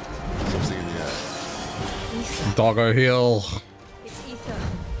 Something in the air. Doggo heal. It's ether.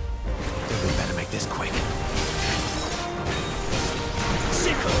 We better make this quick.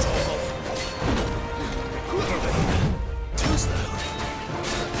 Sickle toggle. Too slow.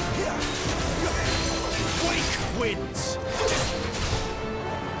 Wake wins.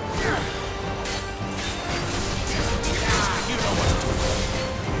 You know what to do.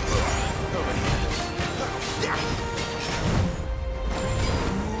 Over here.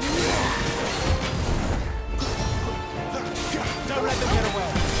 Don't let them get away.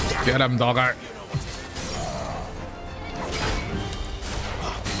 Get him, doggo.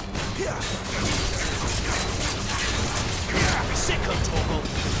 Sickle toggle.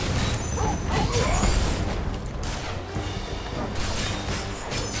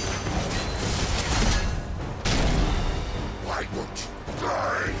 Why won't you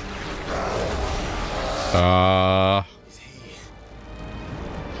die?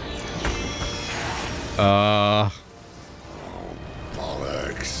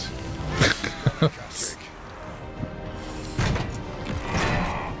 Bollocks.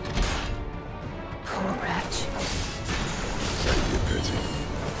 Poor wretch. Save your pity.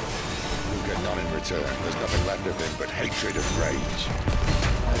 You'll get none in return. There's nothing left of him but hatred and rage.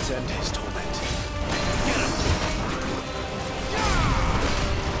 Let's end his torment.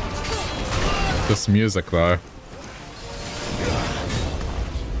 This music, though.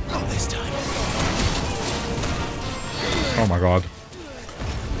 Not this time. Oh my god.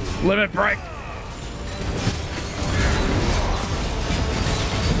 Limit break!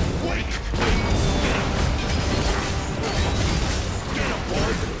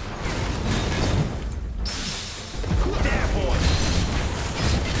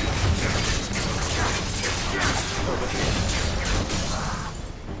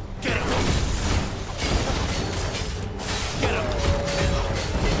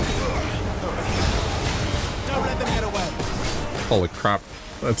 Don't let them get away. Holy crap.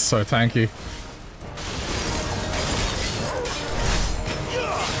 That's so tanky.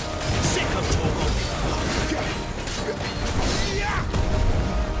 Sickle toggle.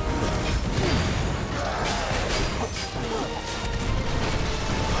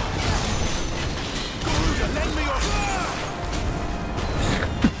 Garuda, lend me your...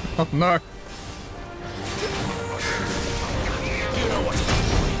 Oh no. You know what to do.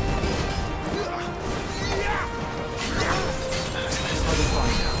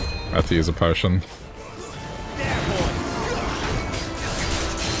 I have to use a potion.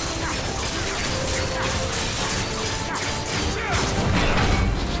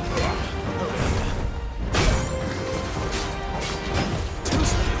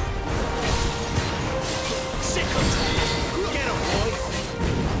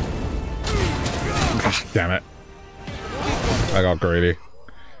 Ah, damn it. I got greedy.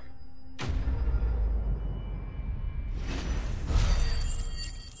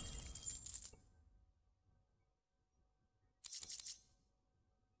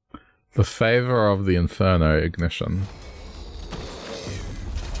 The favor of the Inferno ignition.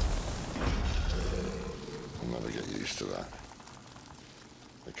 I'll never get used to that.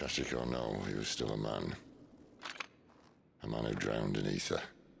 Akashic or no, he was still a man. A man who drowned in ether.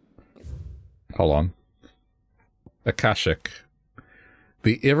 Hold on. Akashic.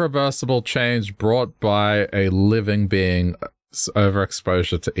 The irreversible change brought by a living being's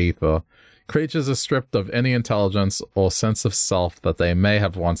overexposure to ether. Creatures are stripped of any intelligence or sense of self that they may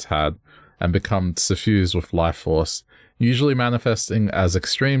have once had and become suffused with life force, usually manifesting as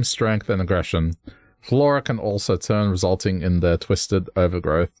extreme strength and aggression. Flora can also turn, resulting in their twisted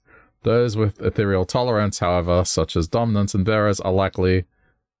overgrowth. Those with ethereal tolerance, however, such as dominants and bearers, are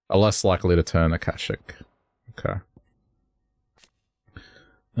less likely to turn Akashic. Okay.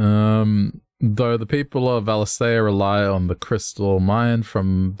 Though the people of Valisthea rely on the crystal mine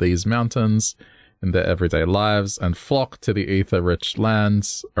from these mountains in their everyday lives and flock to the ether-rich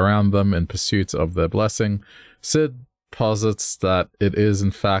lands around them in pursuit of their blessing, Sid posits that it is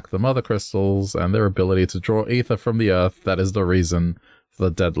in fact the mother crystals and their ability to draw ether from the earth that is the reason for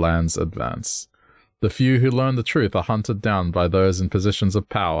the Deadlands' advance. The few who learn the truth are hunted down by those in positions of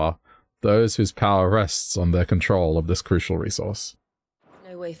power, those whose power rests on their control of this crucial resource.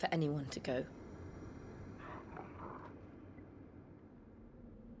 No way for anyone to go.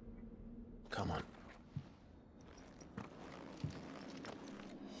 Come on.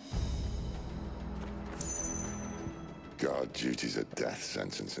 Guard duty's a death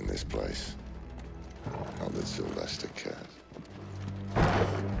sentence in this place. Not that Sylvester cares.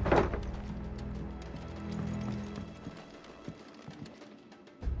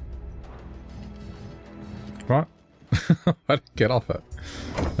 What? I didn't get off it.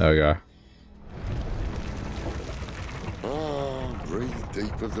 There we go. Oh, breathe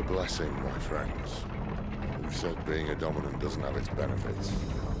deep of the blessing, my friends. Who said being a dominant doesn't have its benefits?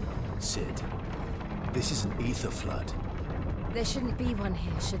 Sid, this is an ether flood. There shouldn't be one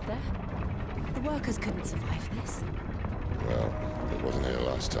here, should there? The workers couldn't survive this. Well, it wasn't here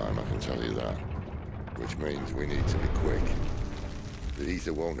last time, I can tell you that. Which means we need to be quick. The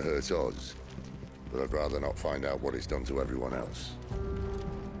ether won't hurt us, but I'd rather not find out what it's done to everyone else.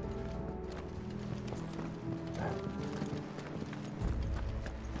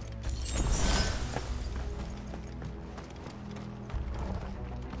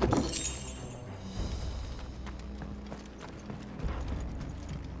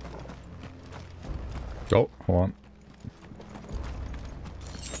 Oh, hold on.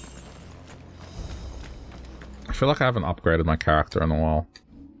 I feel like I haven't upgraded my character in a while.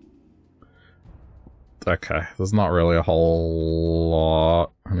 Okay, there's not really a whole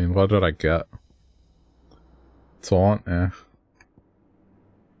lot. I mean, what did I get? Taunt, yeah.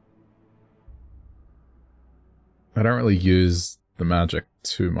 I don't really use the magic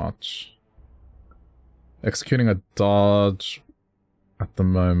too much. Executing a dodge at the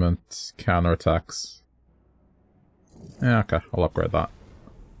moment. Counterattacks. Yeah, okay, I'll upgrade that.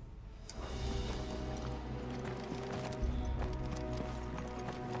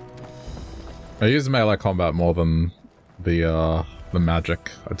 I use melee combat more than the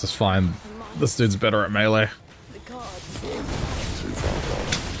magic. I just find this dude's better at melee.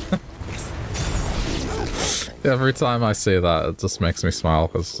 Every time I see that, it just makes me smile,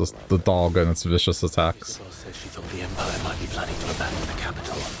 because it's just the dog and its vicious attacks. Said she thought the Empire might be planning to abandon the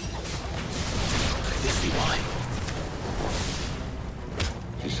capital. Could this be why?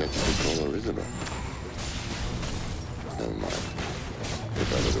 She said to call her Isabel. Never mind.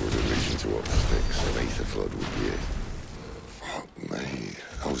 If ever there was a reason to up sticks, an ether flood would be it. Fuck me.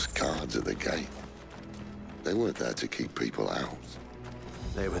 Those guards at the gate. They weren't there to keep people out.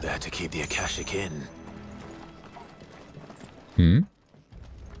 They were there to keep the Akashic in. Hmm?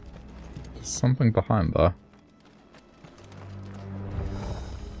 There's something behind there.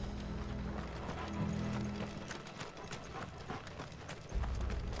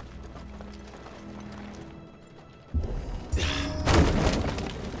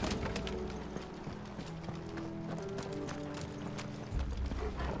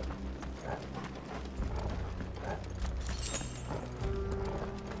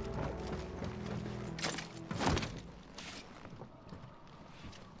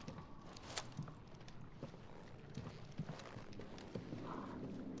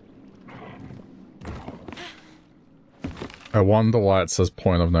 I wonder why it says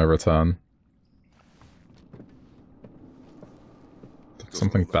point of no return.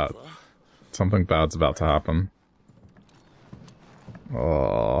 Something bad. Something bad's about to happen.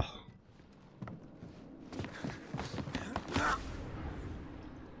 Oh.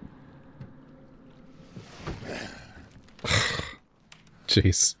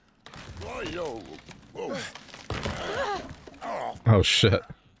 Jeez. Oh shit.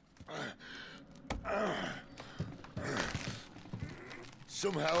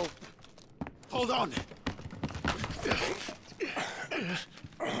 Some help. Hold on.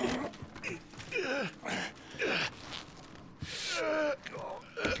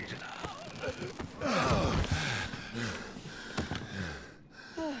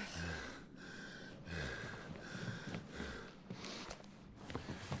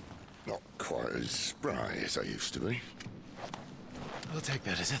 spry as I used to be. I'll take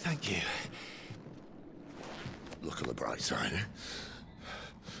that as a thank you. Look on the bright side, eh?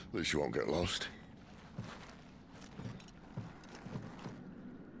 At least you won't get lost.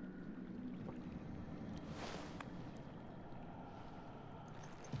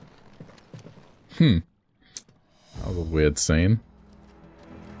 That was a weird scene.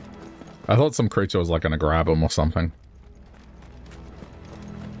 I thought some creature was like gonna grab him or something.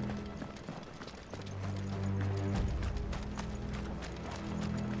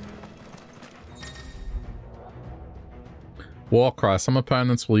 Warcry. Some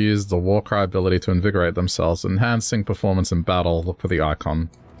opponents will use the Warcry ability to invigorate themselves, enhancing performance in battle. Look for the icon.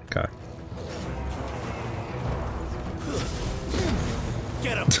 Okay.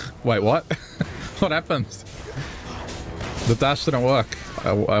 Get him. Wait, what? What happened? The dash didn't work.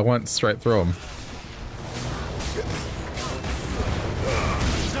 I went straight through him.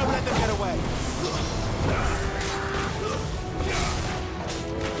 Don't let them get away.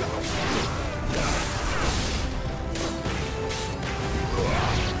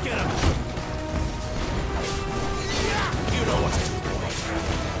 Get him. You know what to do, boy.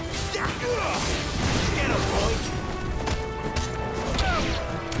 Get him, boy.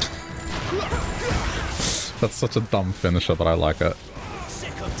 That's such a dumb finisher, but I like it.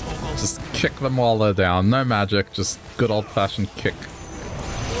 Just kick them while they're down. No magic, just good old-fashioned kick.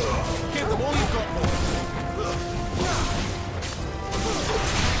 Give them all you've got, boy.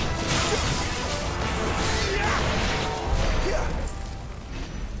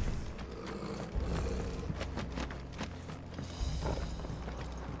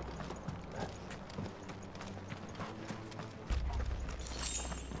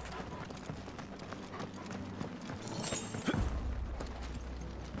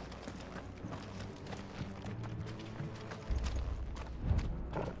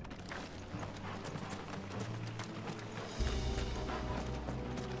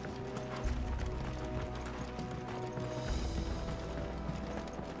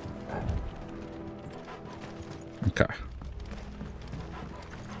 Okay.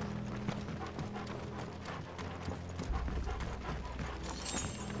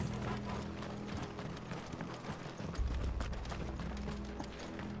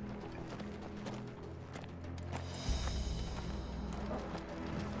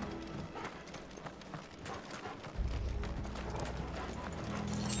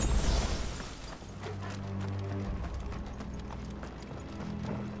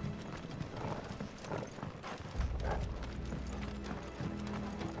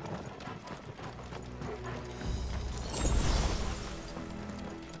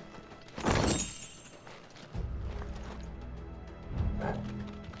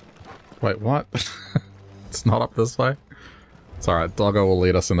 Wait, what? It's not up this way? It's alright, Doggo will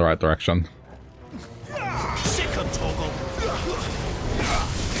lead us in the right direction.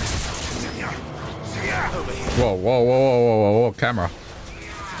 Whoa, whoa, whoa, whoa, whoa, whoa, whoa, camera.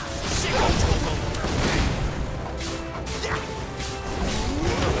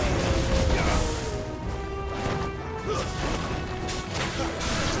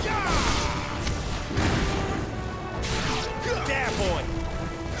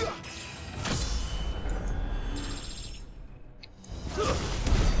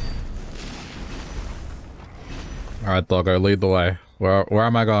 Alright, Doggo, lead the way. Where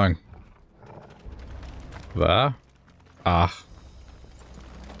am I going? There? Ah.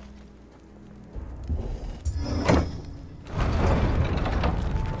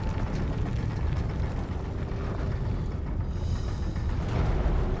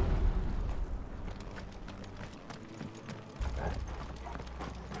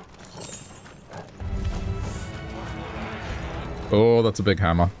 Oh, that's a big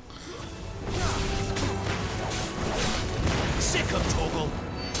hammer.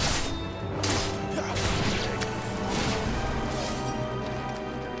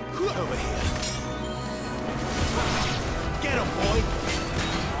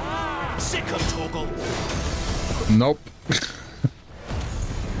 Nope.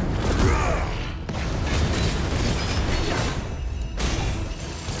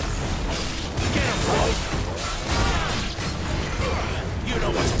 You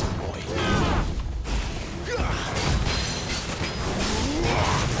know what to do, boy.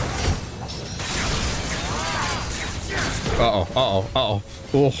 Uh-oh, uh-oh, uh-oh.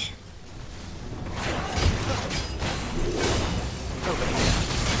 Oh.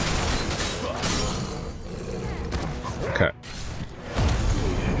 Okay.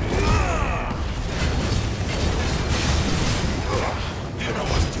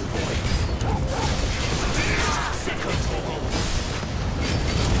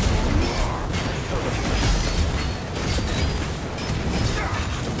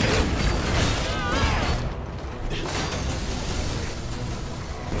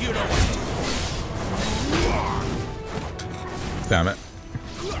 Damn it.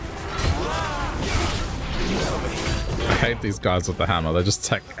 I hate these guys with the hammer. They just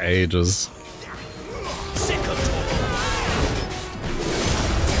take ages.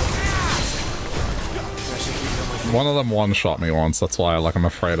 One of them one-shot me once, that's why I'm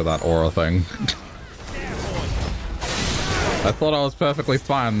afraid of that aura thing. I thought I was perfectly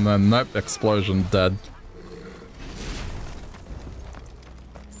fine, and then nope, explosion, dead.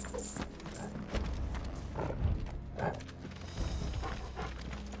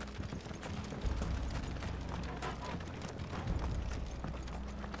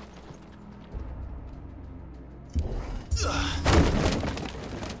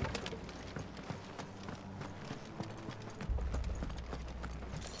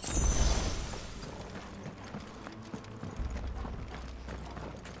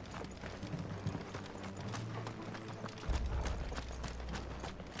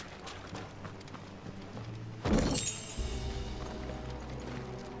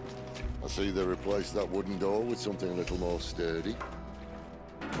 See they replaced that wooden door with something a little more sturdy.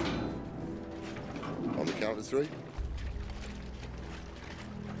 On the count of 3.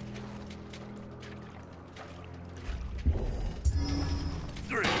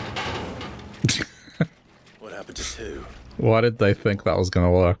 What happened to 2? Why did they think that was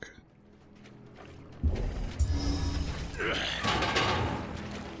gonna work?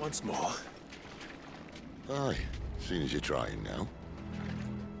 Once more. Aye, seeing as you're trying now.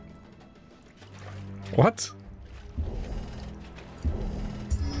 What?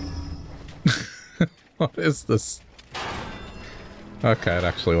 What is this? Okay, it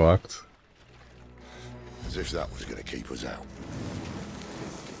actually worked. As if that was going to keep us out.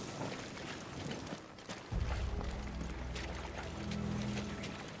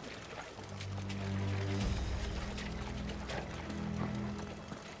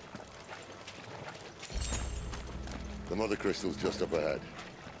 The mother crystal's just up ahead.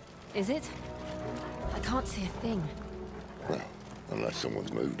 Is it? I can't see a thing. Well, unless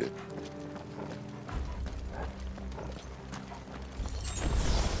someone's moved it.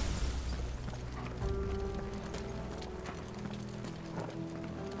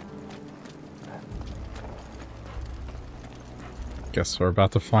 Guess we're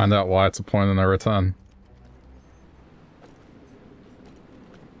about to find out why it's a point of no return.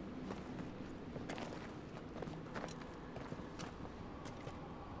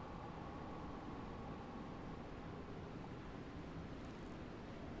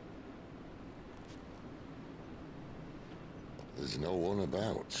 There's no one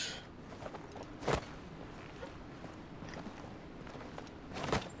about.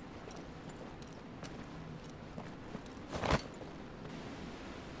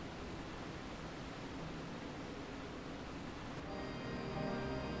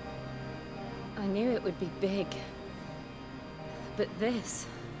 I knew it would be big. But this...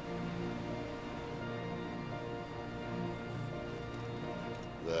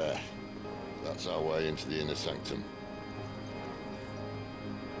 There. That's our way into the inner sanctum.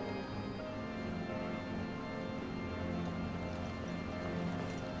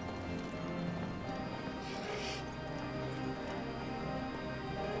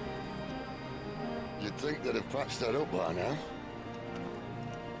 You'd think they'd have patched that up by now.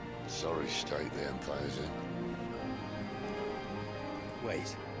 Sorry state the Empire's in.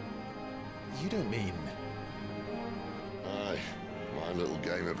 Wait. You don't mean... Aye. My little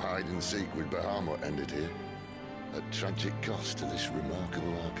game of hide-and-seek with Bahamut ended here. At tragic cost to this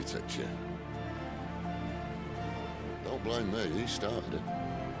remarkable architecture. Don't blame me, he started it.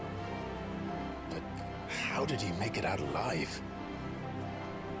 But how did he make it out alive?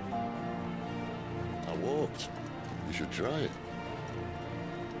 I walked. You should try it.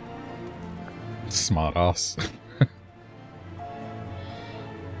 Smart ass.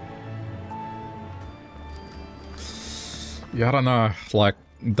 Yeah, I don't know. Like,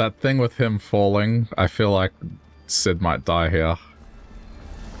 that thing with him falling, I feel like Sid might die here.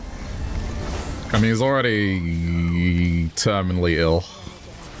 I mean, he's already terminally ill.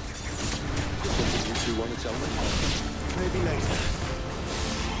 You two want to tell me? Maybe later.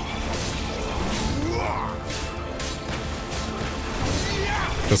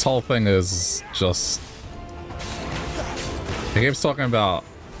 This whole thing is just... He keeps talking about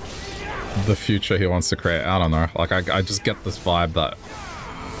the future he wants to create. I don't know. Like, I just get this vibe that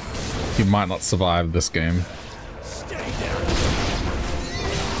he might not survive this game. But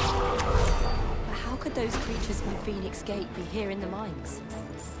how could those creatures from Phoenix Gate be here in the mines?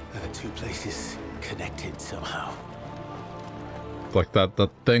 Are the two places connected somehow? Like that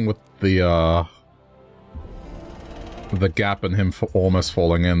thing with the gap in him almost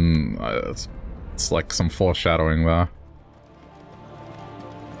falling in. It's like some foreshadowing there.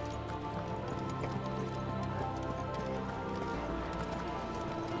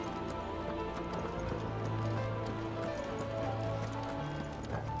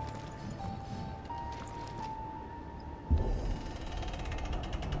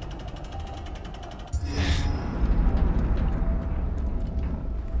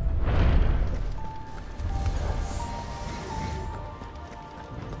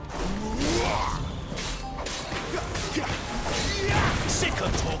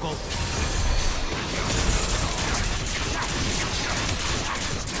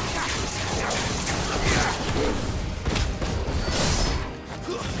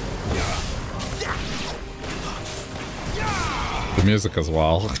 the music as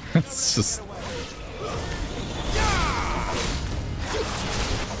well. It's just...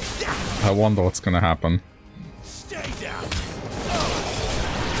 I wonder what's gonna happen. Stay down.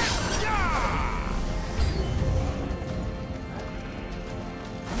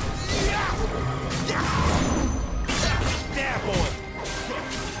 There, boy.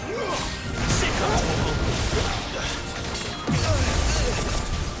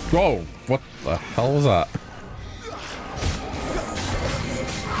 Whoa! What the hell was that?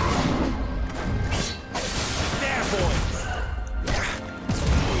 There, boy.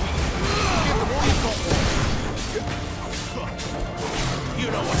 You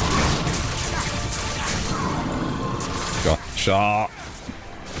know what? Gotcha.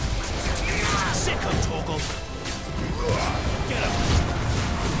 Sick of Torgal. Get him.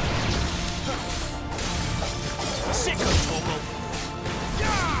 Sick of Torgal.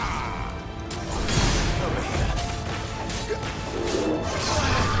 Over here.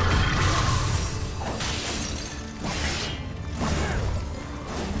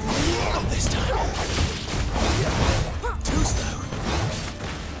 Not this time. Too slow.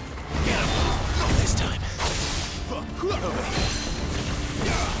 Get him. Not this time. Over here.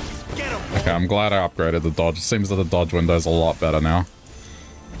 Get him. Okay, I'm glad I upgraded the dodge. It seems that the dodge window is a lot better now.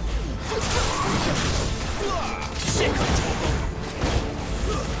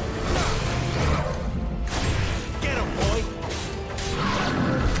 Get him, boy.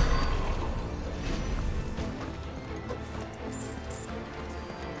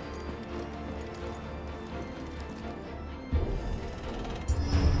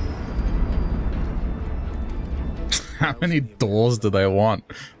 How many doors do they want?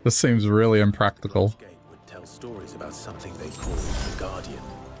 This seems really impractical. Tell stories about something they call the Guardian.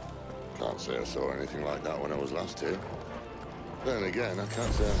 Can't say I saw anything like that when I was last here. Then again, I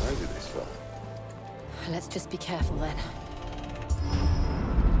can't say I made it this far. Let's just be careful then.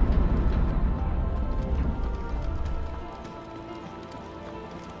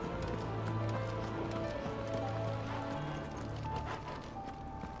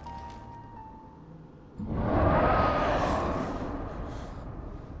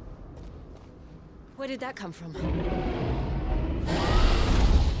 Where did that come from?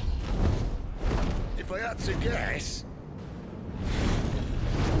 If I had to guess...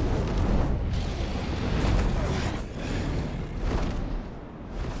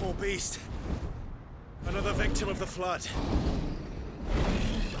 Poor beast. Another victim of the flood.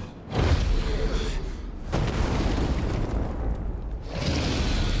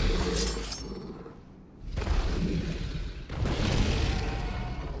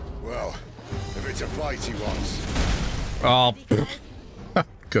 Well, if it's a fight he wants... Oh,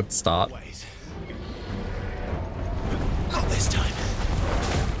 good start. Not this time.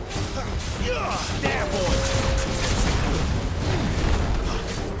 There, boy.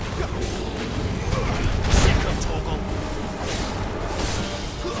 Sick of Torgal.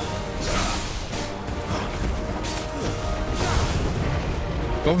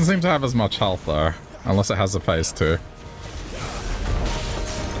 Doesn't seem to have as much health though, unless it has a phase 2.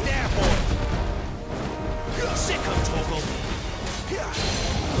 There, boy. Sick of Torgal.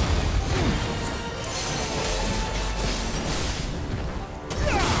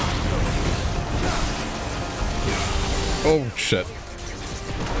 Oh shit.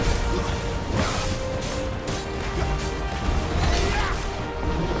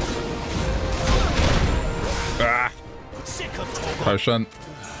 Ah. Potion.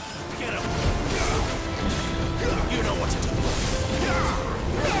 Get him. You know what to do.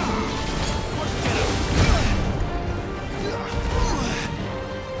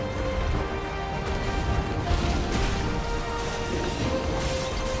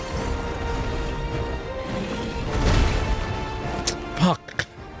 Fuck.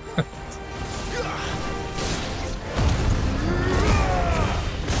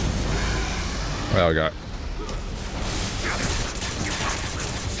 There we go.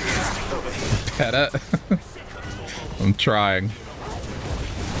 Get it? I'm trying.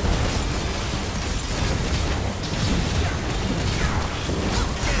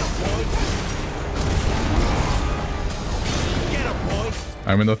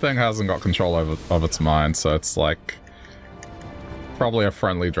 I mean, the thing hasn't got control of its mind, so it's like probably a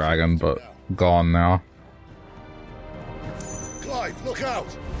friendly dragon, but gone now. Clive, look out!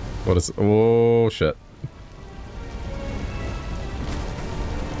 What is? Oh shit!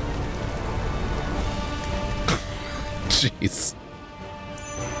 Jeez.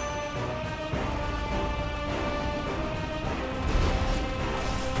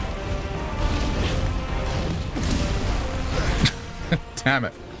 Damn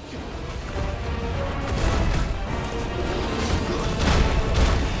it.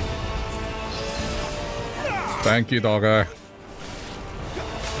 Thank you, doggo.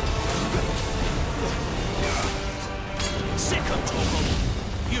 Sick of talking.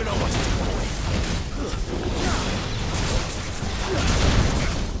 You know what to do, boy.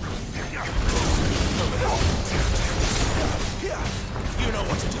 You know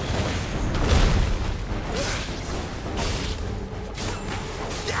what to do, boy.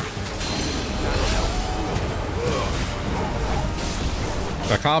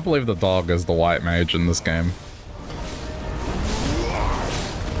 I can't believe the dog is the white mage in this game.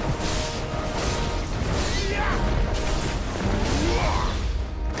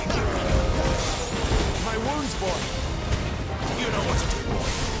 My wounds, boy. You know what to do, boy.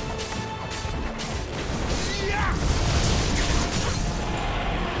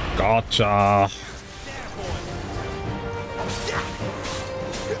 Gotcha.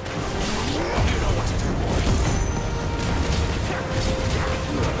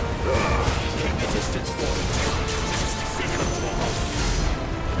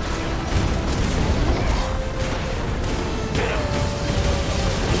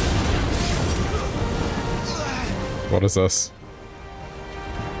 What is this?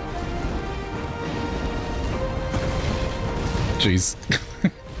 Jeez.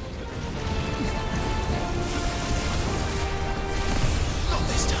 Not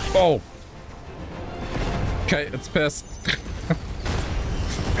this time. Oh. Okay, it's pissed.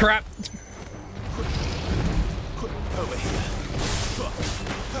 Crap. Over here.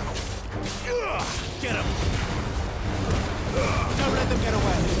 Get him. Don't let them get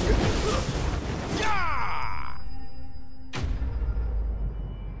away.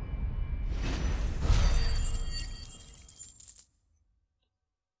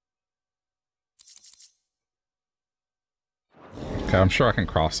 Okay, I'm sure I can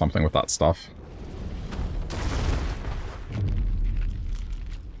craft something with that stuff.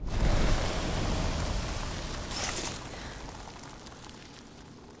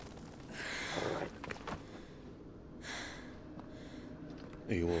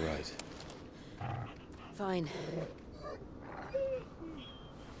 Are you all right? Fine.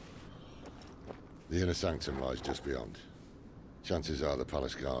 The inner sanctum lies just beyond. Chances are the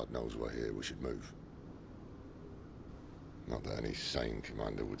palace guard knows we're here. We should move. Not that any sane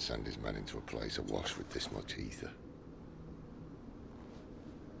commander would send his men into a place awash with this much ether.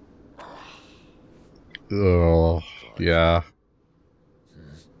 Oh, yeah.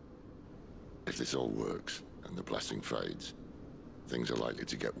 If this all works, and the blessing fades, things are likely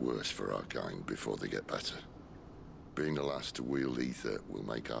to get worse for our kind before they get better. Being the last to wield ether will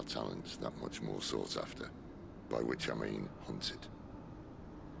make our talents that much more sought after, by which I mean hunted.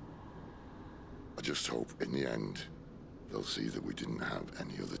 I just hope, in the end, they'll see that we didn't have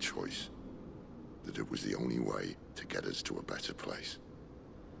any other choice. That it was the only way to get us to a better place.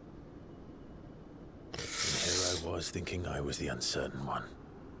 And here I was thinking I was the uncertain one.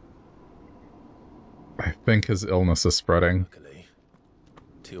 I think his illness is spreading. Luckily,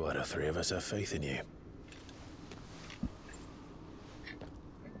 2 out of 3 of us have faith in you.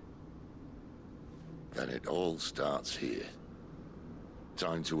 Then it all starts here.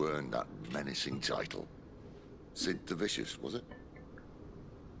 Time to earn that menacing title. Sid the Vicious, was it?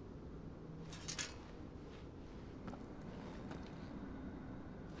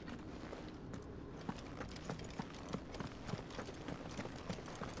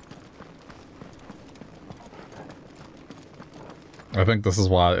 I think this is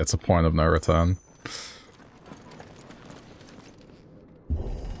why it's a point of no return.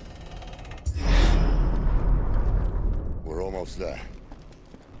 We're almost there.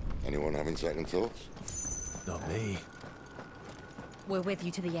 Anyone having second thoughts? Not me. We're with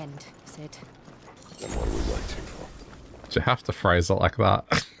you to the end, Sid. Then what are we waiting for? Do you have to phrase it like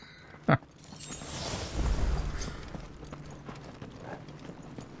that?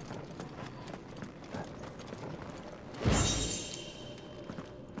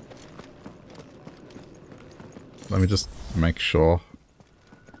 Let me just make sure.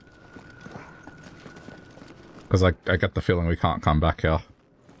 Because I get the feeling we can't come back here.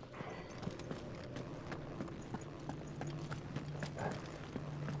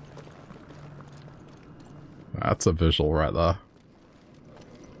 That's a visual right there.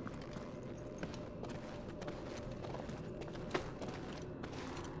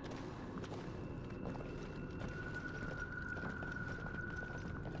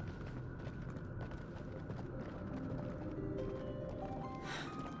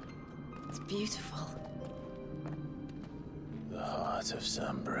 It's beautiful. The heart of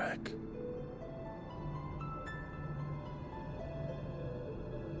Sambrek.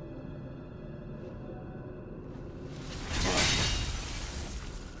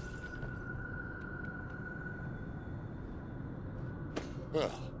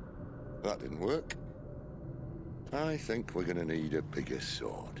 That didn't work. I think we're gonna need a bigger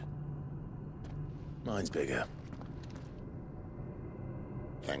sword. Mine's bigger.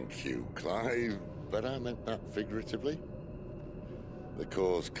 Thank you, Clive, but I meant that figuratively. The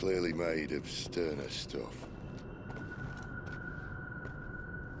core's clearly made of sterner stuff.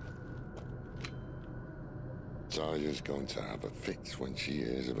 Taya's going to have a fit when she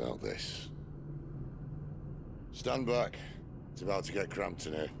hears about this. Stand back. It's about to get cramped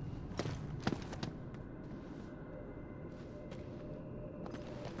in here.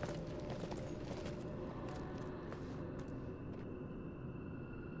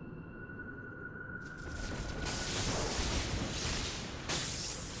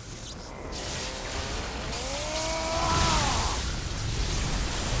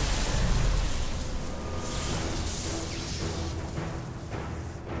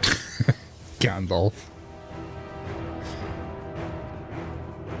 Gandalf.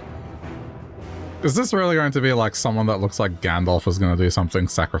 Is this really going to be like someone that looks like Gandalf is going to do something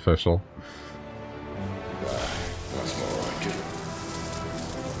sacrificial? That's more like it.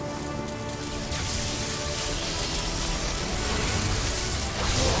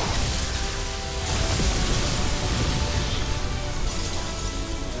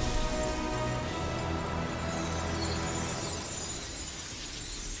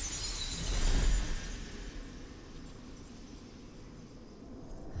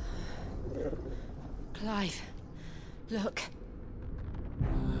 Clive, look.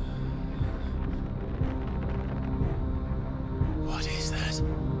 What is that?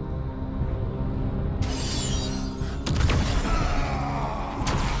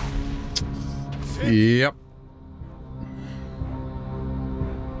 Yep.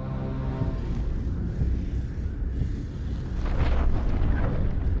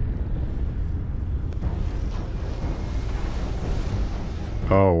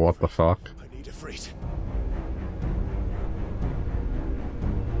 Oh, what the fuck? I need a freight.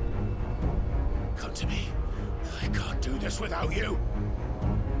 Come to me. I can't do this without you.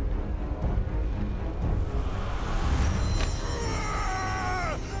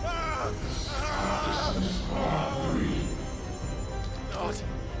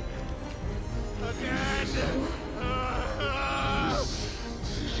 Not again.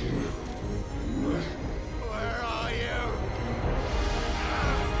 Where are you?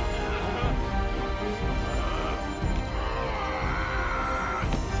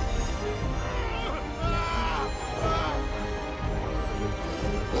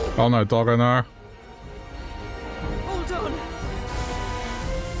 Oh no, doggo, no. Hold on.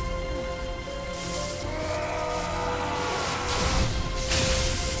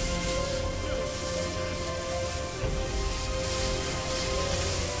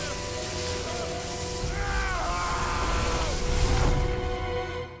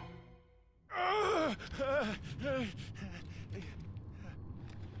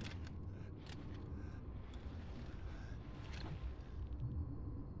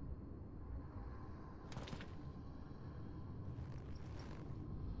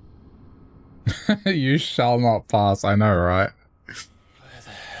 You shall not pass, I know, right? Where the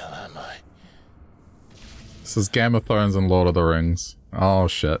hell am I? This is Game of Thrones and Lord of the Rings. Oh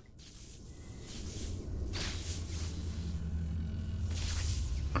shit.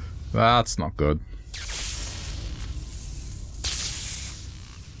 That's not good.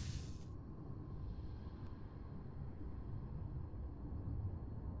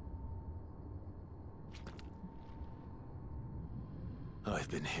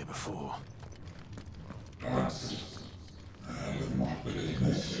 I've been here before.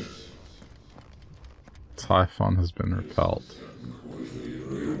 Typhon has been repelled.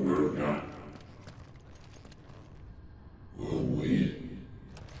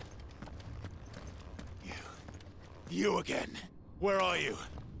 You again. Where are you?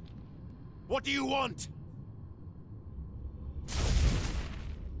 What do you want?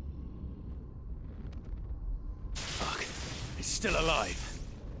 Fuck. He's still alive.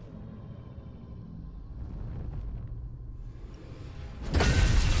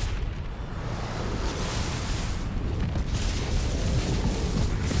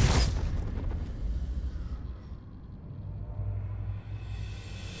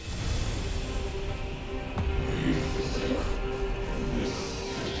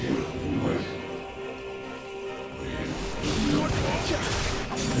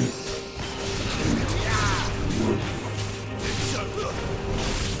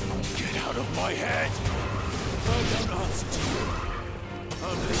 Get out of my head! I don't answer to you.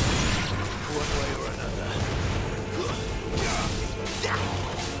 I'm listening, one way or another.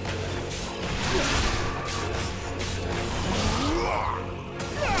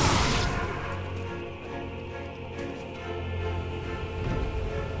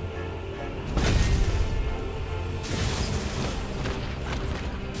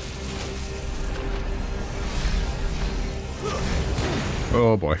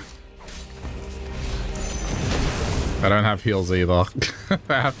 Oh boy. I don't have heals either.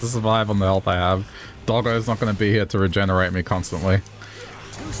 I have to survive on the health I have. Doggo's not going to be here to regenerate me constantly.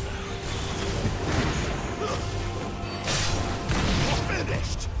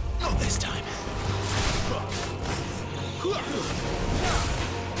 Finished. Not this time.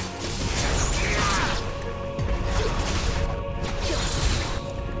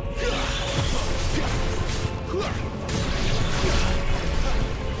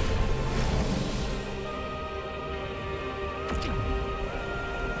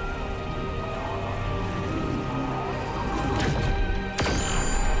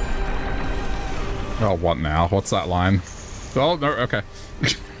 Oh, what now? What's that line? Oh, no, okay.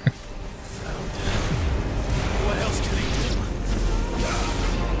 What else can he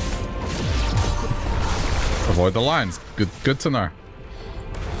do? Avoid the lines. Good to know.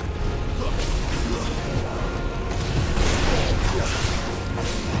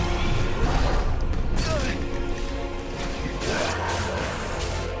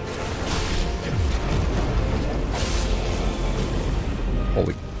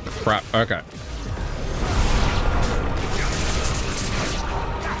 Holy crap. Okay.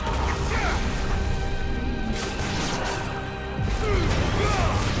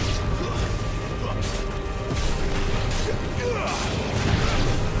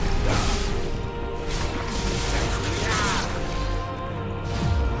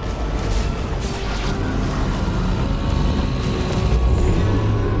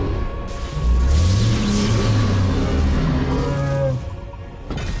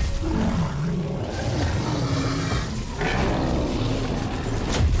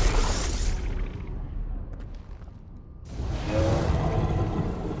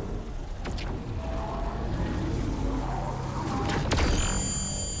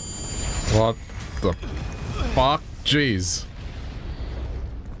 What the fuck? Jeez.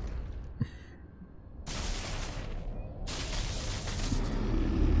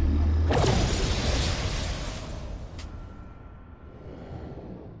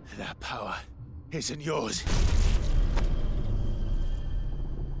 That power isn't yours.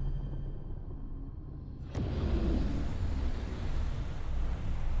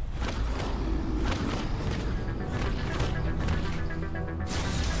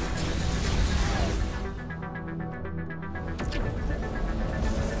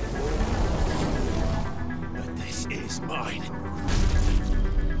 But this is mine.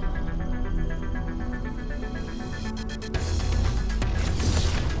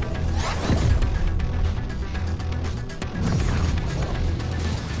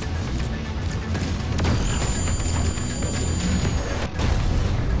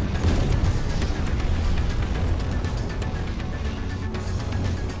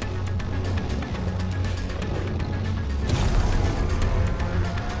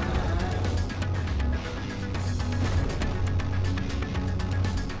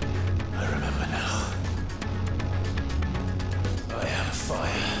 I remember now. I had a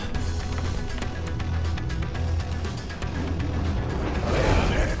fire. I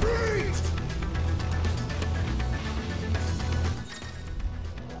had it breathed.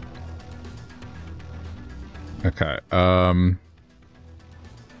 Okay,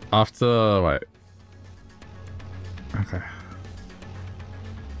 after, wait. Okay.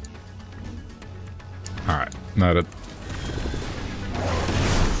 Alright, noted.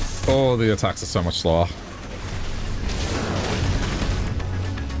 Oh, the attacks are so much slower.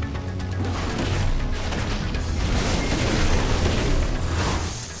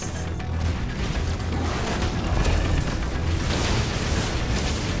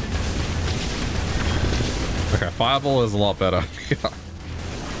 Okay, Fireball is a lot better. Yeah.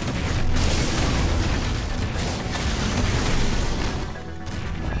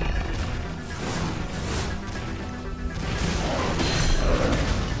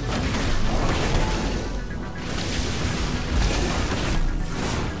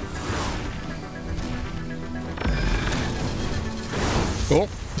 Oh.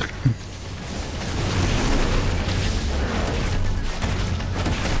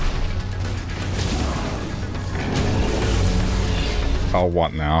 Oh,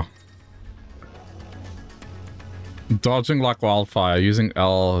 what now? Dodging like wildfire, using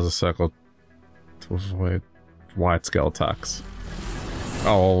L as a circle to avoid wide scale attacks.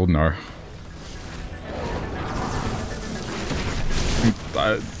 Oh no.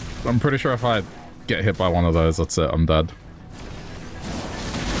 I'm pretty sure if I get hit by one of those, that's it, I'm dead.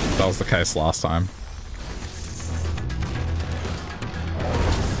 That was the case last time.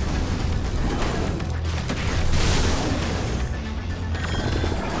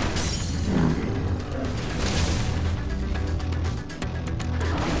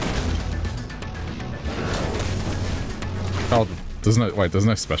 Oh, there's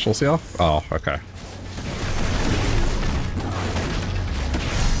no specials here? Oh, okay.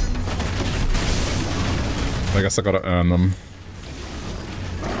 I guess I gotta earn them.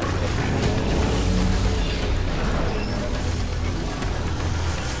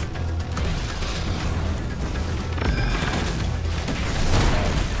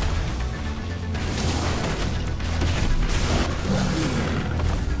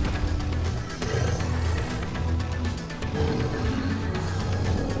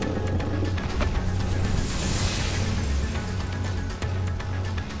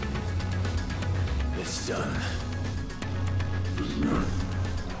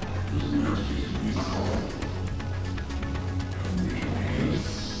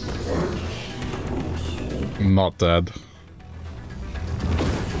 Not dead.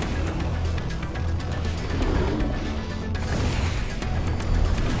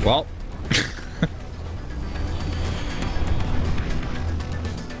 Well.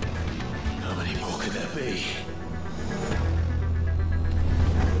 How many more could there be?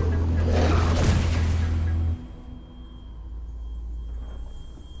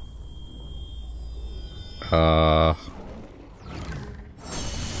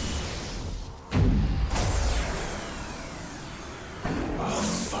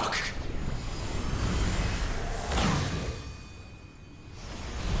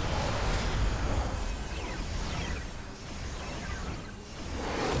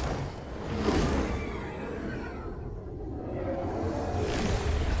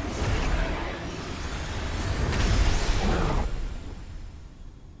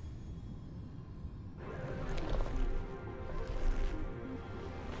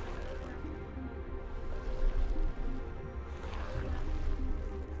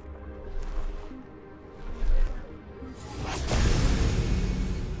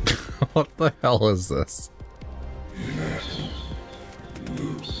 What the hell is this?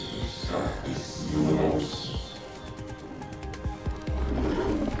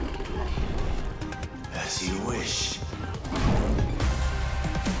 As you wish.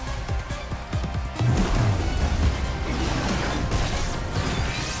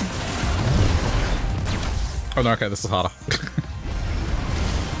 Oh no, okay, this is harder.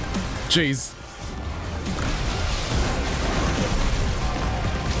 Jeez.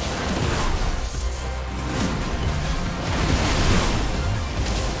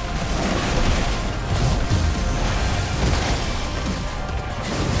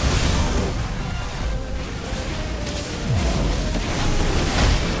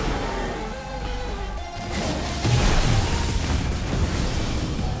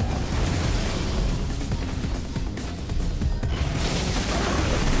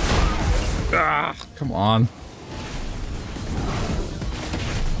 Come on. I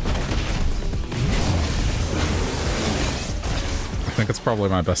think it's probably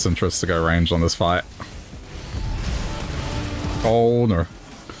my best interest to go ranged on this fight. Oh no.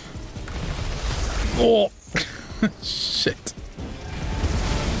 Oh! Shit.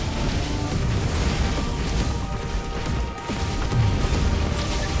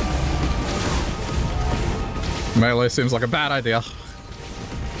 Melee seems like a bad idea.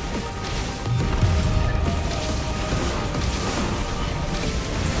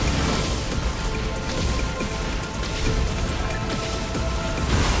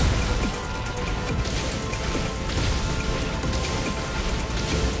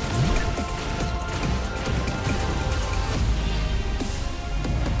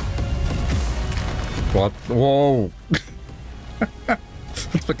 What? Whoa!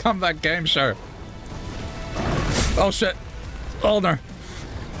 It's become that game show. Oh shit! Oh no!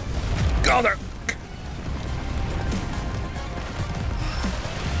 Oh no!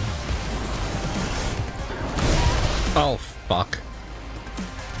 Oh fuck!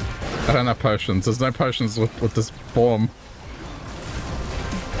 I don't have potions. There's no potions with this form.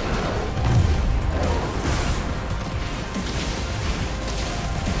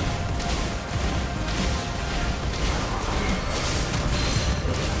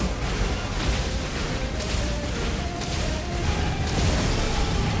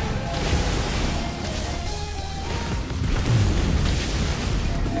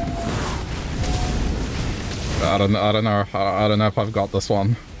 I don't know if I've got this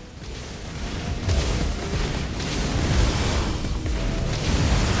one.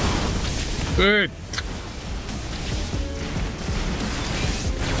 Dude.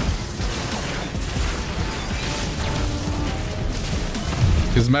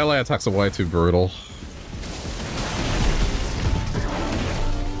 His melee attacks are way too brutal.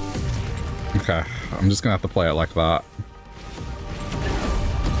 Okay, I'm just gonna have to play it like that.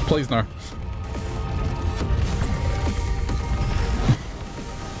 Please no.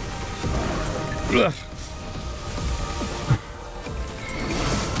 Ugh.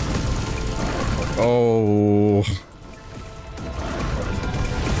 Oh.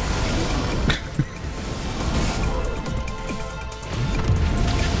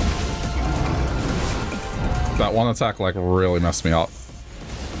 That one attack, like, really messed me up.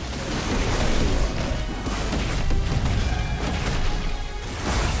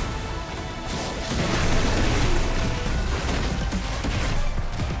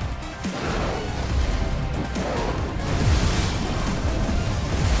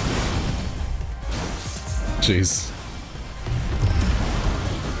 Jeez.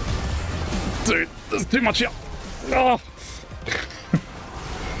 Dude, there's too much here. Oh.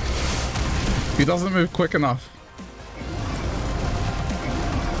 He doesn't move quick enough.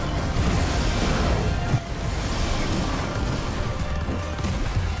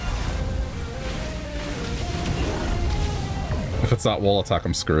 If it's that wall attack,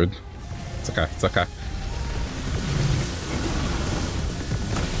 I'm screwed. It's okay, it's okay.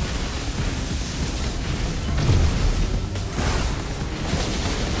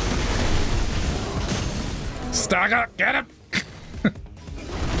 Stagger, get him!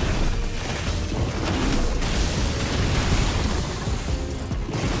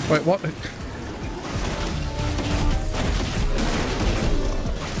 Wait, what?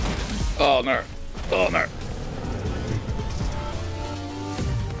 Oh no. Oh no.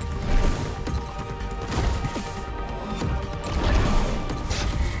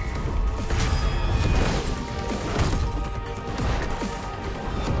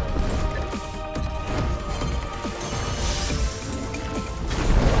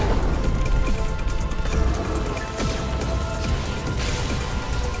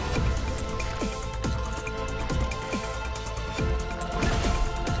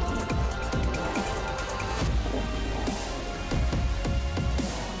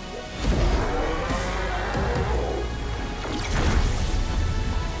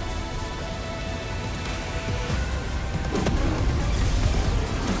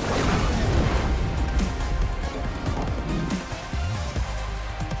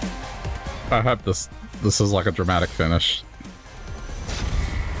 I hope this is like a dramatic finish.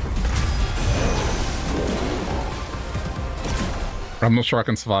 I'm not sure I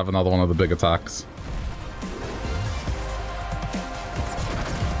can survive another one of the big attacks.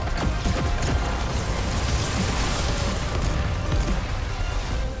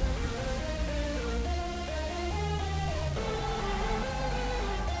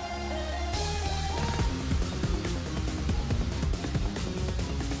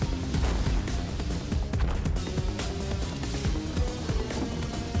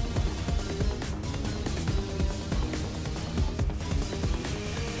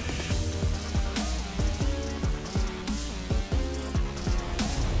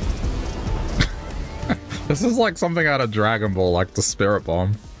 This is like something out of Dragon Ball, like the Spirit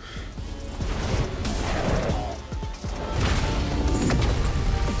Bomb.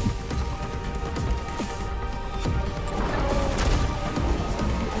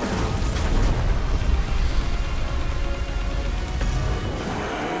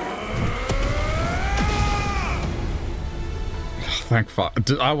 Thank fuck.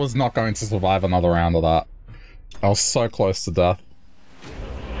 I was not going to survive another round of that. I was so close to death.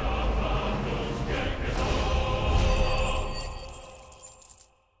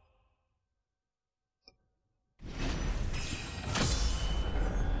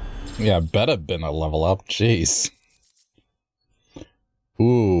 Yeah, better been a level up, jeez.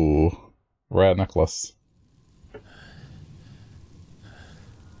 Ooh, rare necklace.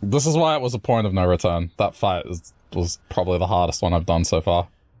 This is why it was a point of no return. That fight was probably the hardest one I've done so far.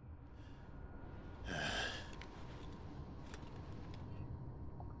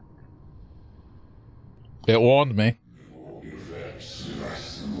 It warned me.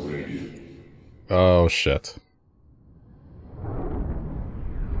 Oh shit.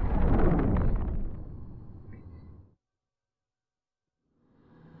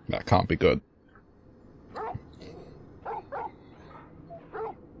 That can't be good.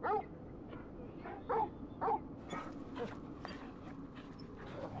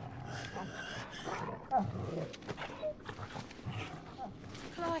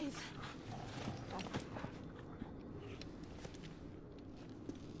 Clive.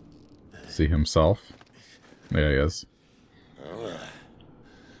 See himself? There he is. Oh,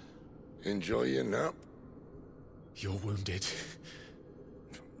 enjoy your nap. You're wounded.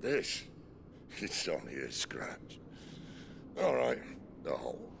 This? It's only a scratch. All right, the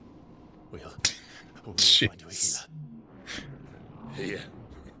hole. We'll find you a healer. Here.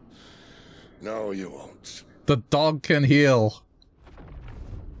 No, you won't. The dog can heal.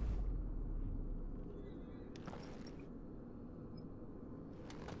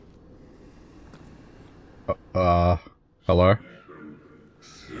 Hello?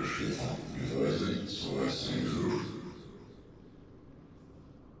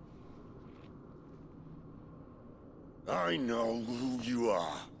 I know who you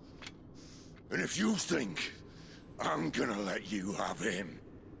are. And if you think I'm gonna let you have him...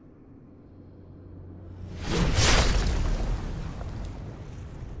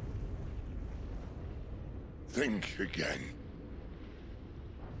 think again.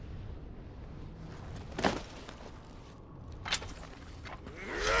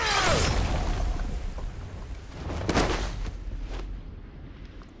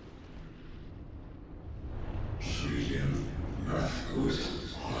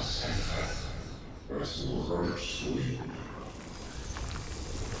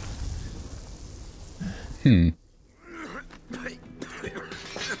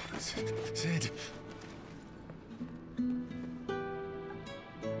 Sid.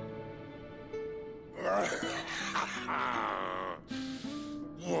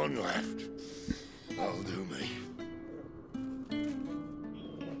 One left. That'll do me.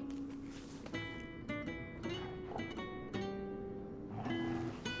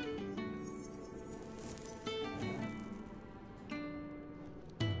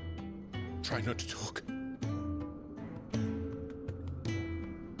 Try not to talk.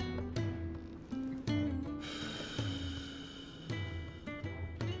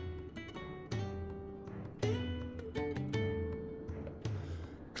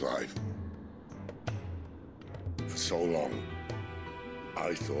 Clive. For so long,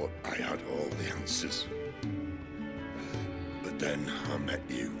 I thought I had all the answers. But then I met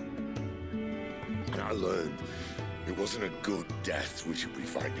you. And I learned it wasn't a good death we should be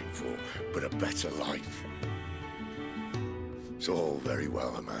fighting for, but a better life. It's all very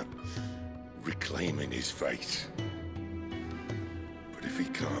well, a man reclaiming his fate. But if he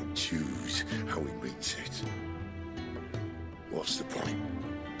can't choose how he meets it, what's the point?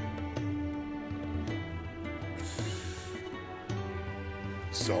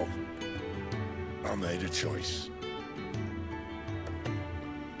 So, I made a choice.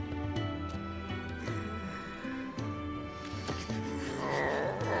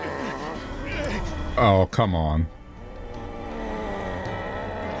 Oh, come on.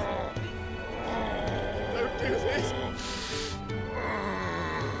 Don't do this!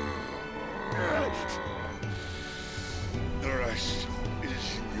 The rest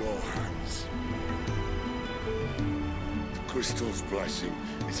is in your hands. The Crystal's blessing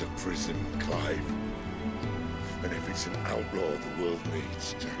is a prison, Clive. And if it's an outlaw the world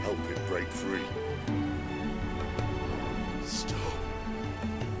needs to help it break free. Stop.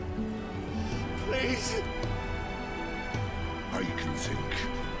 Please. I can think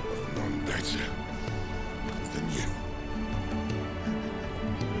of none better than you.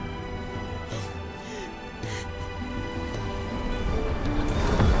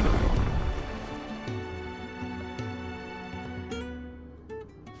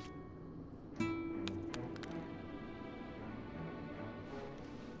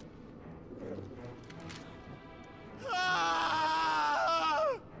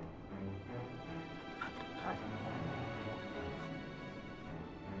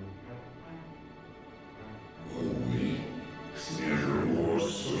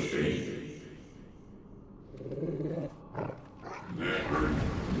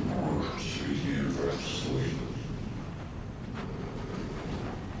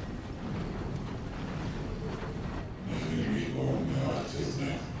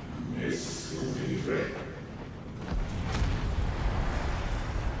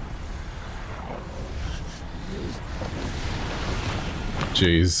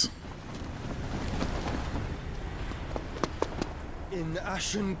 Jeez. In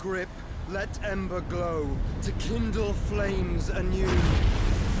ashen grip, let ember glow, to kindle flames anew.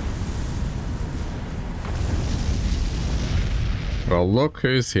 Well, look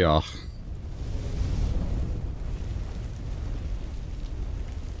who's here.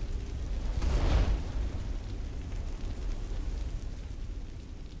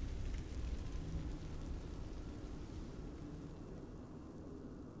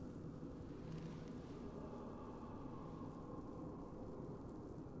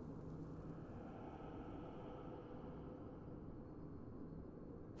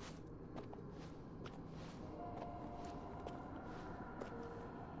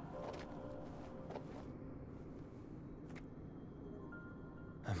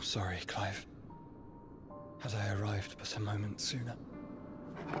 I'm sorry, Clive. Had I arrived but a moment sooner.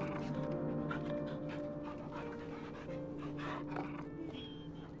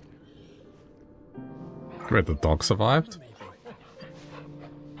 Wait, the dog survived?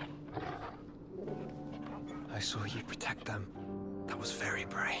 I was very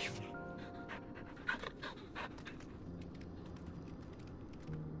brave.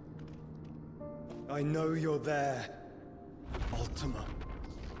 I know you're there, Ultima.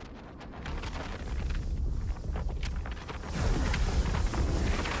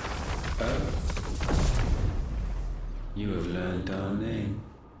 You have learned our name.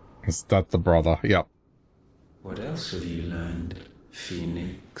 Is that the brother? Yep. What else have you learned,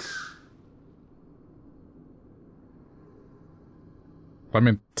 Phoenix? I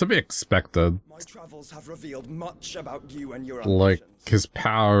mean, to be expected. My travels have revealed much about you and your Like, his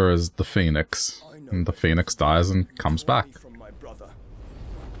power is the Phoenix. And the Phoenix dies and comes back. from my brother.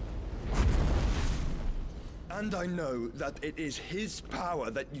 And I know that it is his power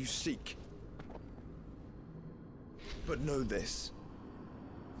that you seek. But know this.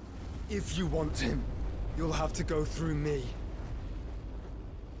 If you want him, you'll have to go through me.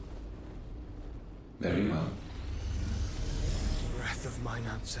 Very well. Breath of mine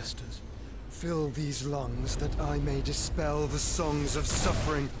ancestors, fill these lungs that I may dispel the songs of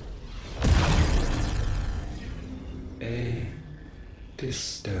suffering. A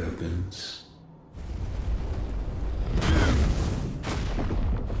disturbance.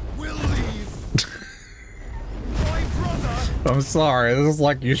 We'll leave. My brother. I'm sorry, this is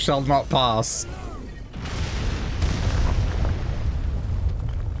like you shall not pass.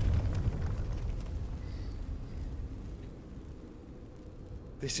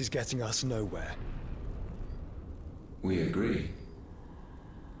 This is getting us nowhere. We agree.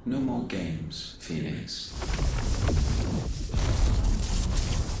 No more games, Phoenix.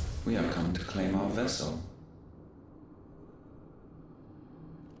 We have come to claim our vessel.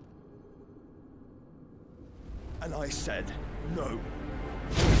 And I said no.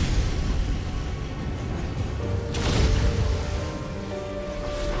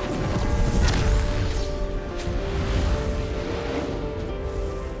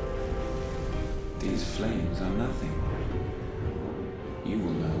 These flames are nothing. You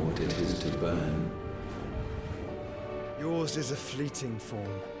will know what it is to burn. Yours is a fleeting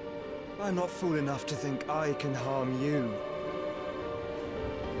form. I'm not fool enough to think I can harm you.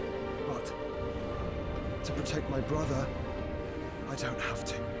 But to protect my brother, I don't have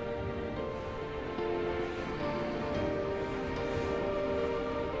to.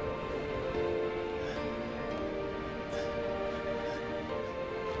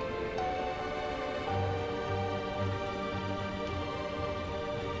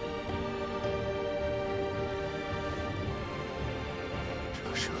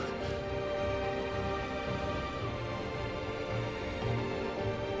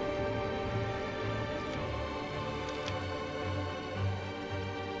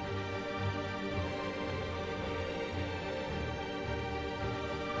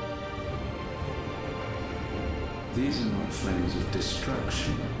 These are not flames of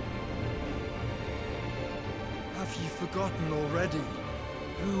destruction. Have you forgotten already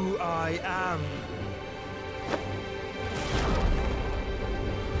who I am?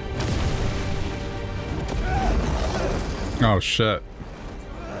 Oh shit.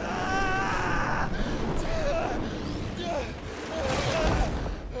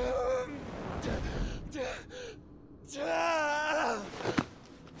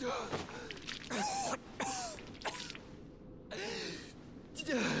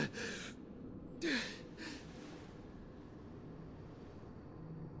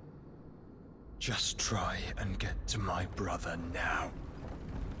 Just try and get to my brother now.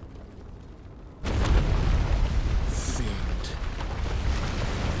 Fiend.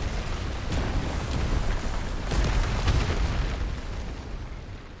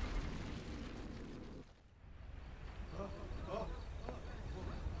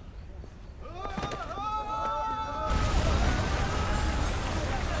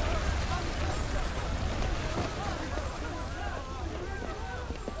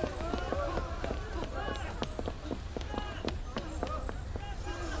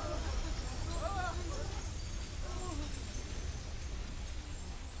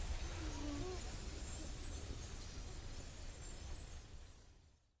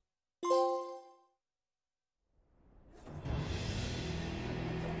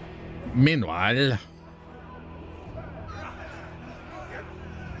 Meanwhile,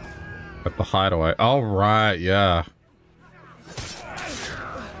 at the hideaway. Oh, right, yeah.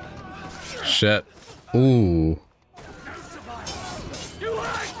 Shit. Ooh.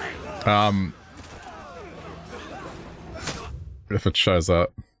 If it shows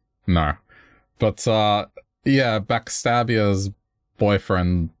up. No. But, yeah, Backstabia's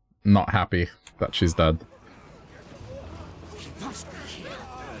boyfriend not happy that she's dead.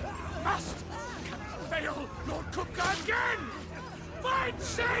 dead,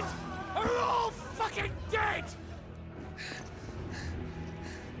 Sid! Are all fucking dead!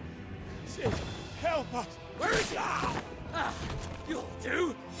 Sid, help us! Where is he? You'll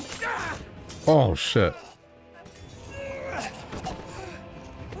do! Oh, shit.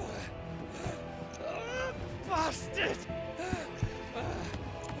 Bastard!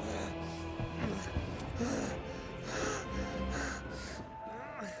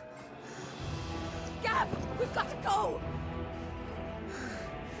 Gab, we've got to go!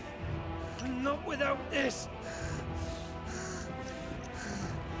 Not without this!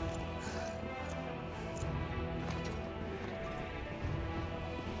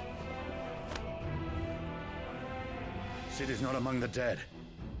 Sid is not among the dead.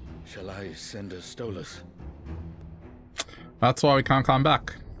 Shall I send a Stolas? That's why we can't come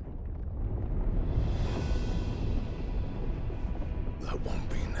back. That won't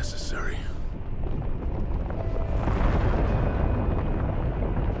be necessary.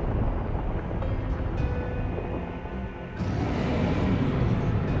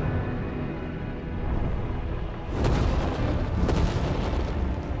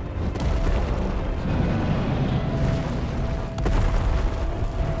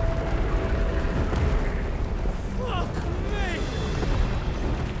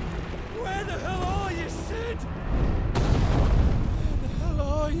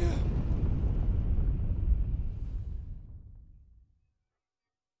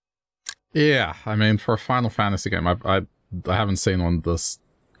 Yeah, I mean, for a Final Fantasy game, I haven't seen one this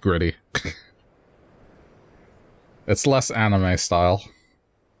gritty. It's less anime style.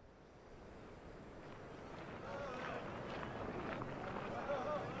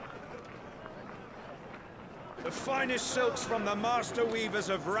 The finest silks from the master weavers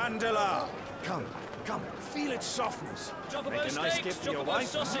of Randalar. Come, come, feel its softness. Chocobo Make a nice steaks, gift for your chocobo wife.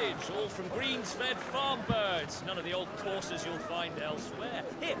 sausage, all from greens-fed farm birds. None of the old courses you'll find elsewhere.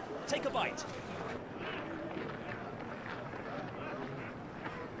 Here, take a bite.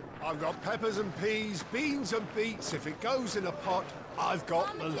 I've got peppers and peas, beans and beets. If it goes in a pot, I've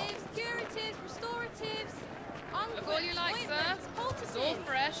got the lot. Curatives, restoratives, Look all you like, sir. It's all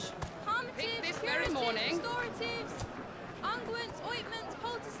fresh. Picked this very morning. Restoratives, unguents, ointments,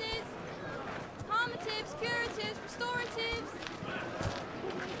 poultices, harmatives, curatives, restoratives,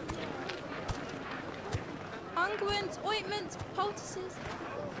 unguents, ointments, poultices.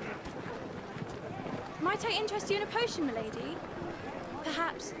 Might I interest you in a potion, milady?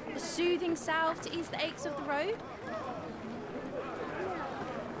 Perhaps a soothing salve to ease the aches of the road?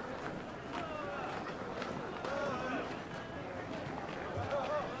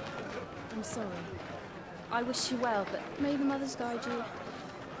 I'm sorry. I wish you well, but may the mothers guide you.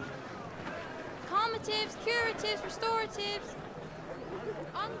 Calmatives, curatives, restoratives,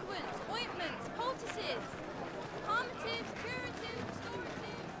 unguents, ointments, poultices. Calmatives, curatives,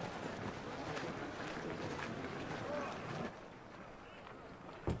 restoratives.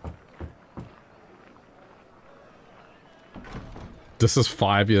 This is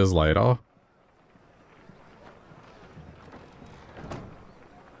 5 years later.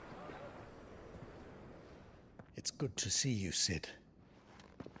 It's good to see you, Sid.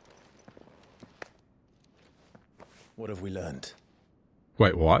 What have we learned?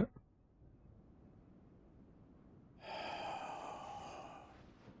 Wait, what?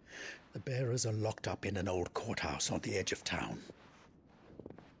 The bearers are locked up in an old courthouse on the edge of town.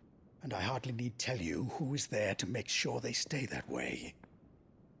 And I hardly need tell you who is there to make sure they stay that way.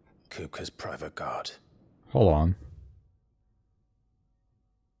 Kupka's private guard. Hold on.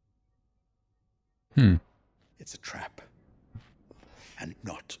 It's a trap. And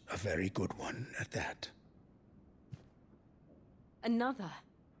not a very good one at that. Another?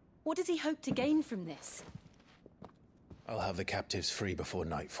 What does he hope to gain from this? I'll have the captives free before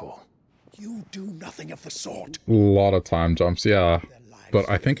nightfall. You do nothing of the sort. A lot of time jumps, yeah. But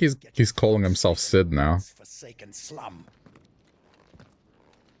I think he's calling himself Sid now. Forsaken slum.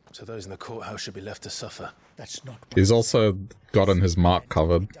 So those in the courthouse should be left to suffer. That's not. He's also gotten his mark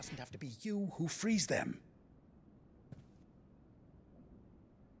covered. It doesn't have to be you who frees them.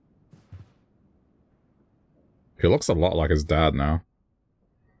 He looks a lot like his dad now.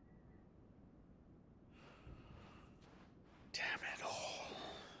 Damn it all.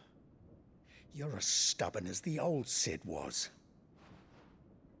 You're as stubborn as the old Sid was.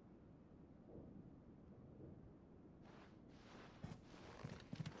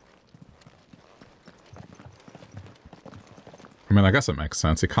 I mean, I guess it makes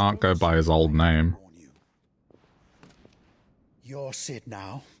sense. He can't go by his old name. You're Sid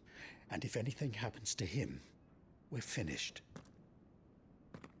now, and if anything happens to him, we're finished.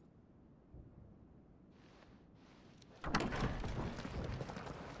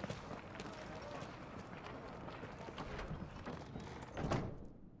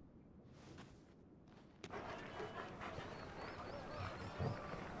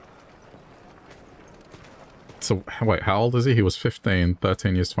 So, wait, how old is he? He was 15,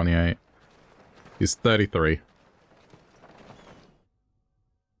 13 years, 28. He's 33.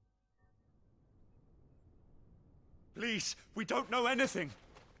 Please, we don't know anything.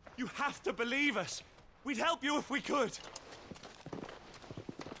 You have to believe us. We'd help you if we could.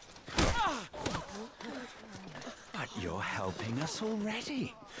 But you're helping us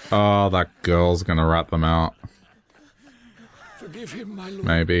already. Oh, that girl's gonna rat them out. Forgive him, my lord.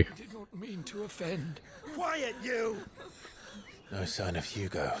 Maybe. I did not mean to offend. Quiet, you! No sign of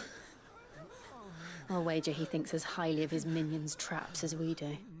Hugo. I'll wager he thinks as highly of his minions' traps as we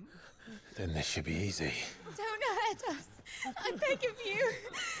do. Then this should be easy. Don't hurt us. I beg of you.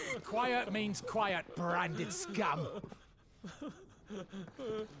 Quiet means quiet, branded scum.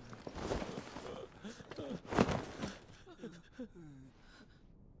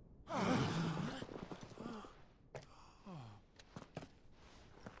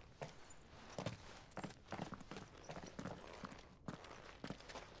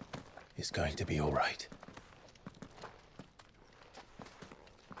 It's going to be all right.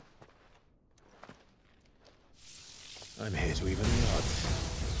 I'm here to even the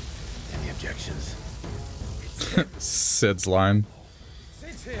odds. Any objections? Sid's line.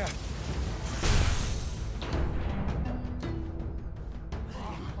 Sit here.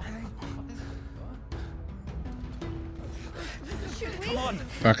 Come on.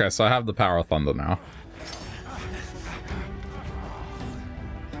 Okay, so I have the power of thunder now.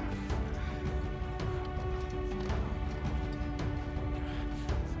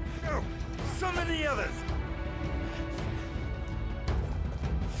 Go. Summon the others.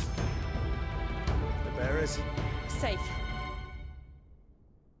 The bearers. Safe.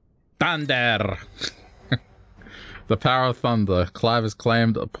 Thunder! The power of thunder. Clive has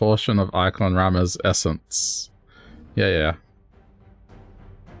claimed a portion of Icon Rama's essence. Yeah.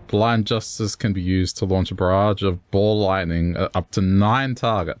 Blind Justice can be used to launch a barrage of ball lightning at up to 9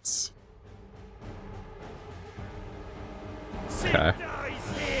 targets. Okay.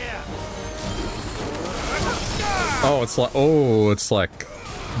 Oh, it's like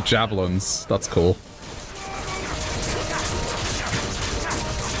javelins. That's cool.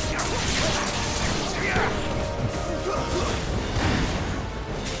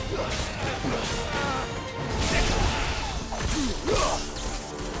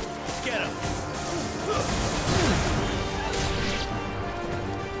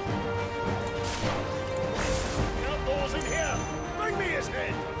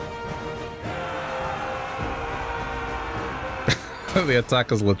 The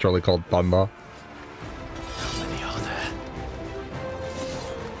attack is literally called Thunder. How many are there?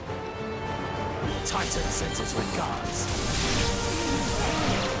 Titan sends his regards.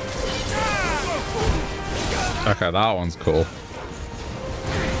 Okay, that one's cool.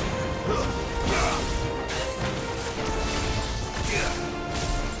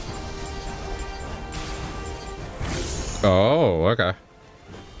 Oh, okay.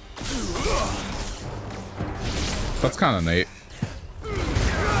 That's kind of neat.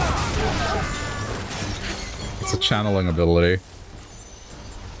 It's a channeling ability.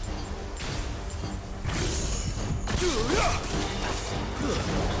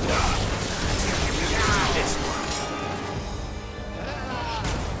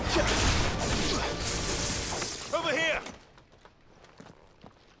 Over here.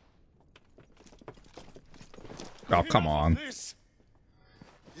 Oh, come on.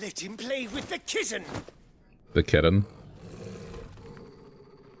 Let him play with the kitten. The kitten.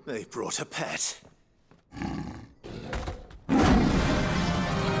 They brought a pet.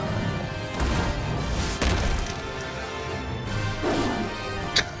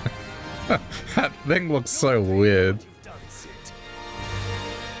 That thing looks so weird. Those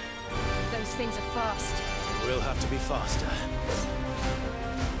things are fast. We'll have to be faster.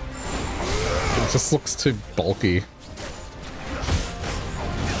 It just looks too bulky.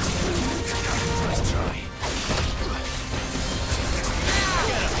 Nice try.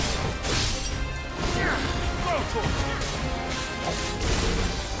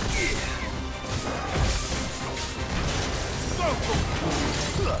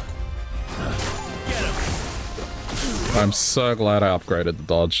 I'm so glad I upgraded the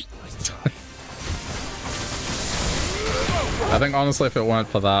dodge. I think honestly if it weren't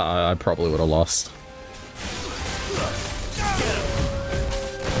for that, I probably would have lost.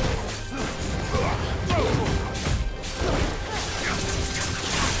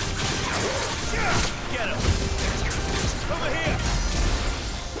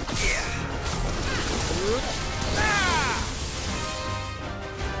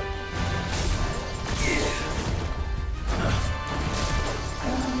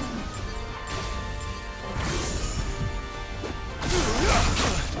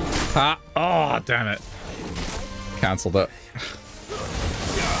 Ah! Oh, damn it. Cancelled it.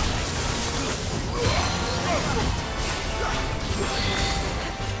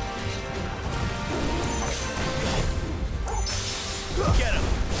 Get him!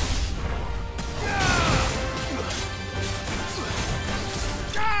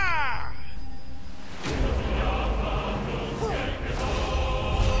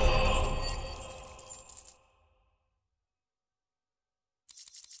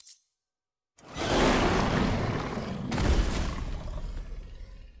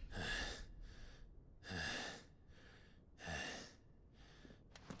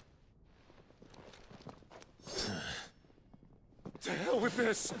 To hell with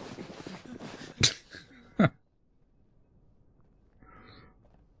this!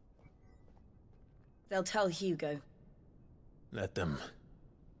 They'll tell Hugo. Let them.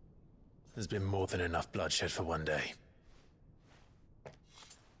 There's been more than enough bloodshed for one day.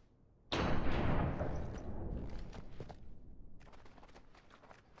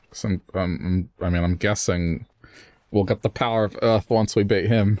 I'm guessing we'll get the power of Earth once we beat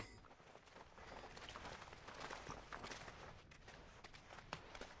him.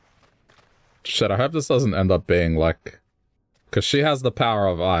 Shit, I hope this doesn't end up being like... Because she has the power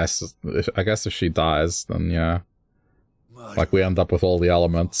of ice. I guess if she dies, then yeah. Like we end up with all the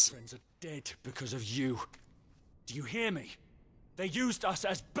elements. Friends are dead because of you. Do you hear me? They used us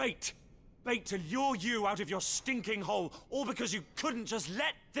as bait. Bait to lure you out of your stinking hole, all because you couldn't just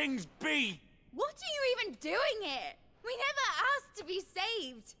let things be. What are you even doing here? We never asked to be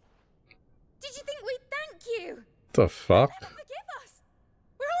saved. Did you think we'd thank you? The fuck? Never forgive us.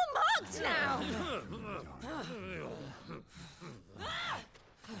 We're all marked now.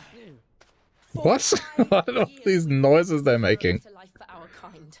 What? What are all these noises they're making? To life for our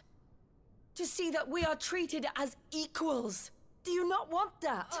kind. To see that we are treated as equals. Do you not want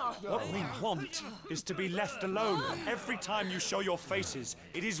that? What we want is to be left alone. Every time you show your faces,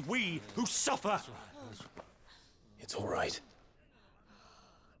 it is we who suffer. It's all right.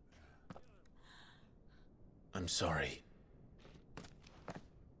 I'm sorry.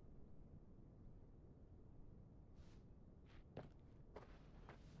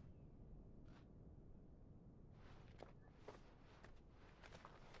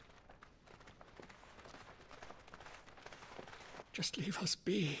 Just leave us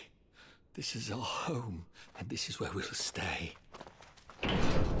be. This is our home, and this is where we'll stay.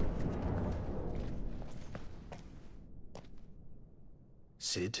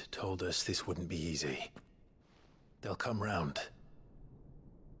 Sid told us this wouldn't be easy. They'll come round.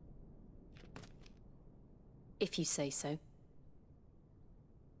 If you say so.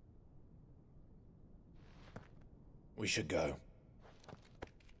 We should go.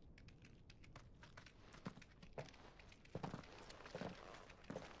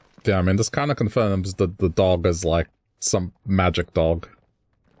 Yeah, I mean, this kind of confirms that the dog is like some magic dog.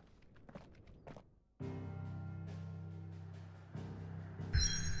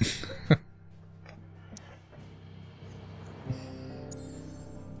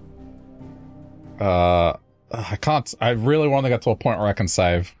 I really want to get to a point where I can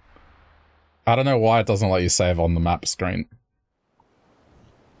save. I don't know why it doesn't let you save on the map screen.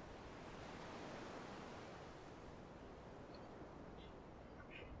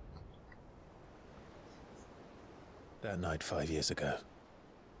 That night 5 years ago,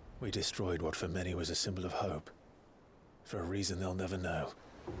 we destroyed what for many was a symbol of hope. For a reason they'll never know.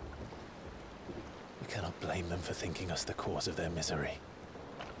 We cannot blame them for thinking us the cause of their misery.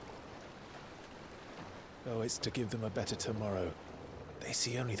 Though it's to give them a better tomorrow, they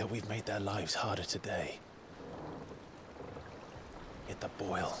see only that we've made their lives harder today. Yet the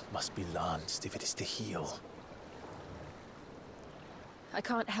boil must be lanced if it is to heal. I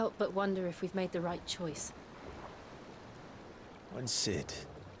can't help but wonder if we've made the right choice. When Sid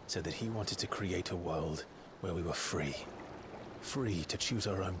said that he wanted to create a world where we were free. Free to choose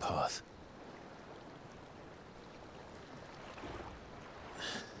our own path.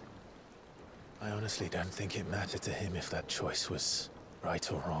 I honestly don't think it mattered to him if that choice was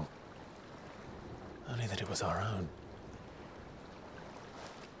right or wrong. Only that it was our own.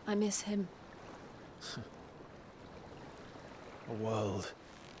 I miss him. A world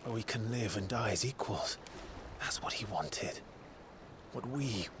where we can live and die as equals. That's what he wanted. What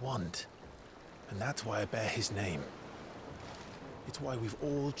we want. And that's why I bear his name. It's why we've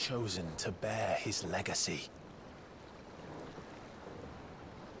all chosen to bear his legacy.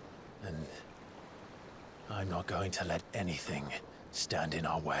 And I'm not going to let anything stand in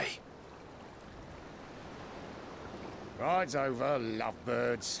our way. Ride's over,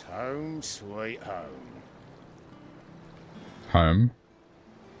 lovebirds. Home, sweet home. Home?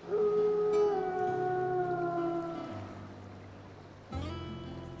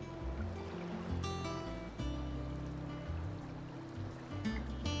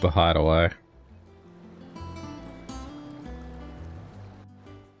 hideaway.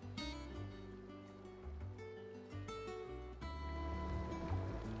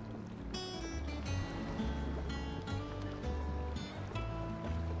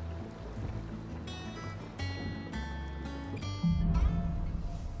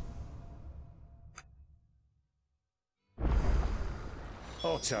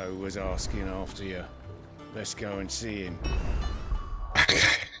 Otto was asking after you. Let's go and see him.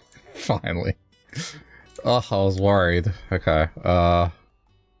 Finally. Oh, I was worried. Okay,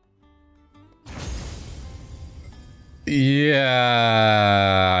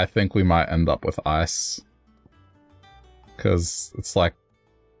 yeah, I think we might end up with ice. Because it's like...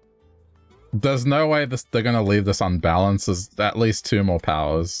 There's no way they're gonna leave this unbalanced. There's at least 2 more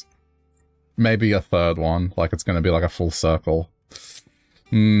powers. Maybe a third one. Like, it's gonna be like a full circle.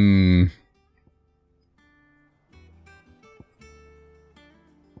 Let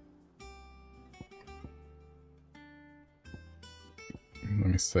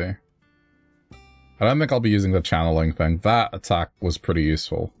me see. I don't think I'll be using the channeling thing. That attack was pretty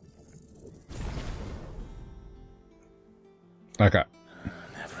useful. Okay.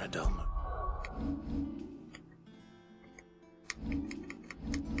 Never a dull moment.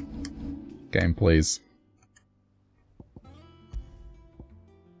 Game, please.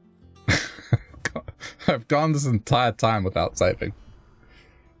 I've gone this entire time without saving.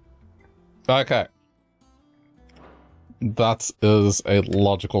 Okay. That is a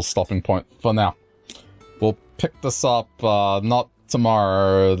logical stopping point for now. We'll pick this up, not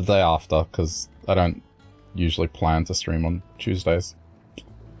tomorrow, the day after, because I don't usually plan to stream on Tuesdays.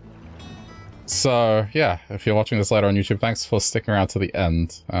 So, yeah, if you're watching this later on YouTube, thanks for sticking around to the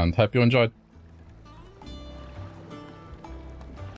end, and hope you enjoyed.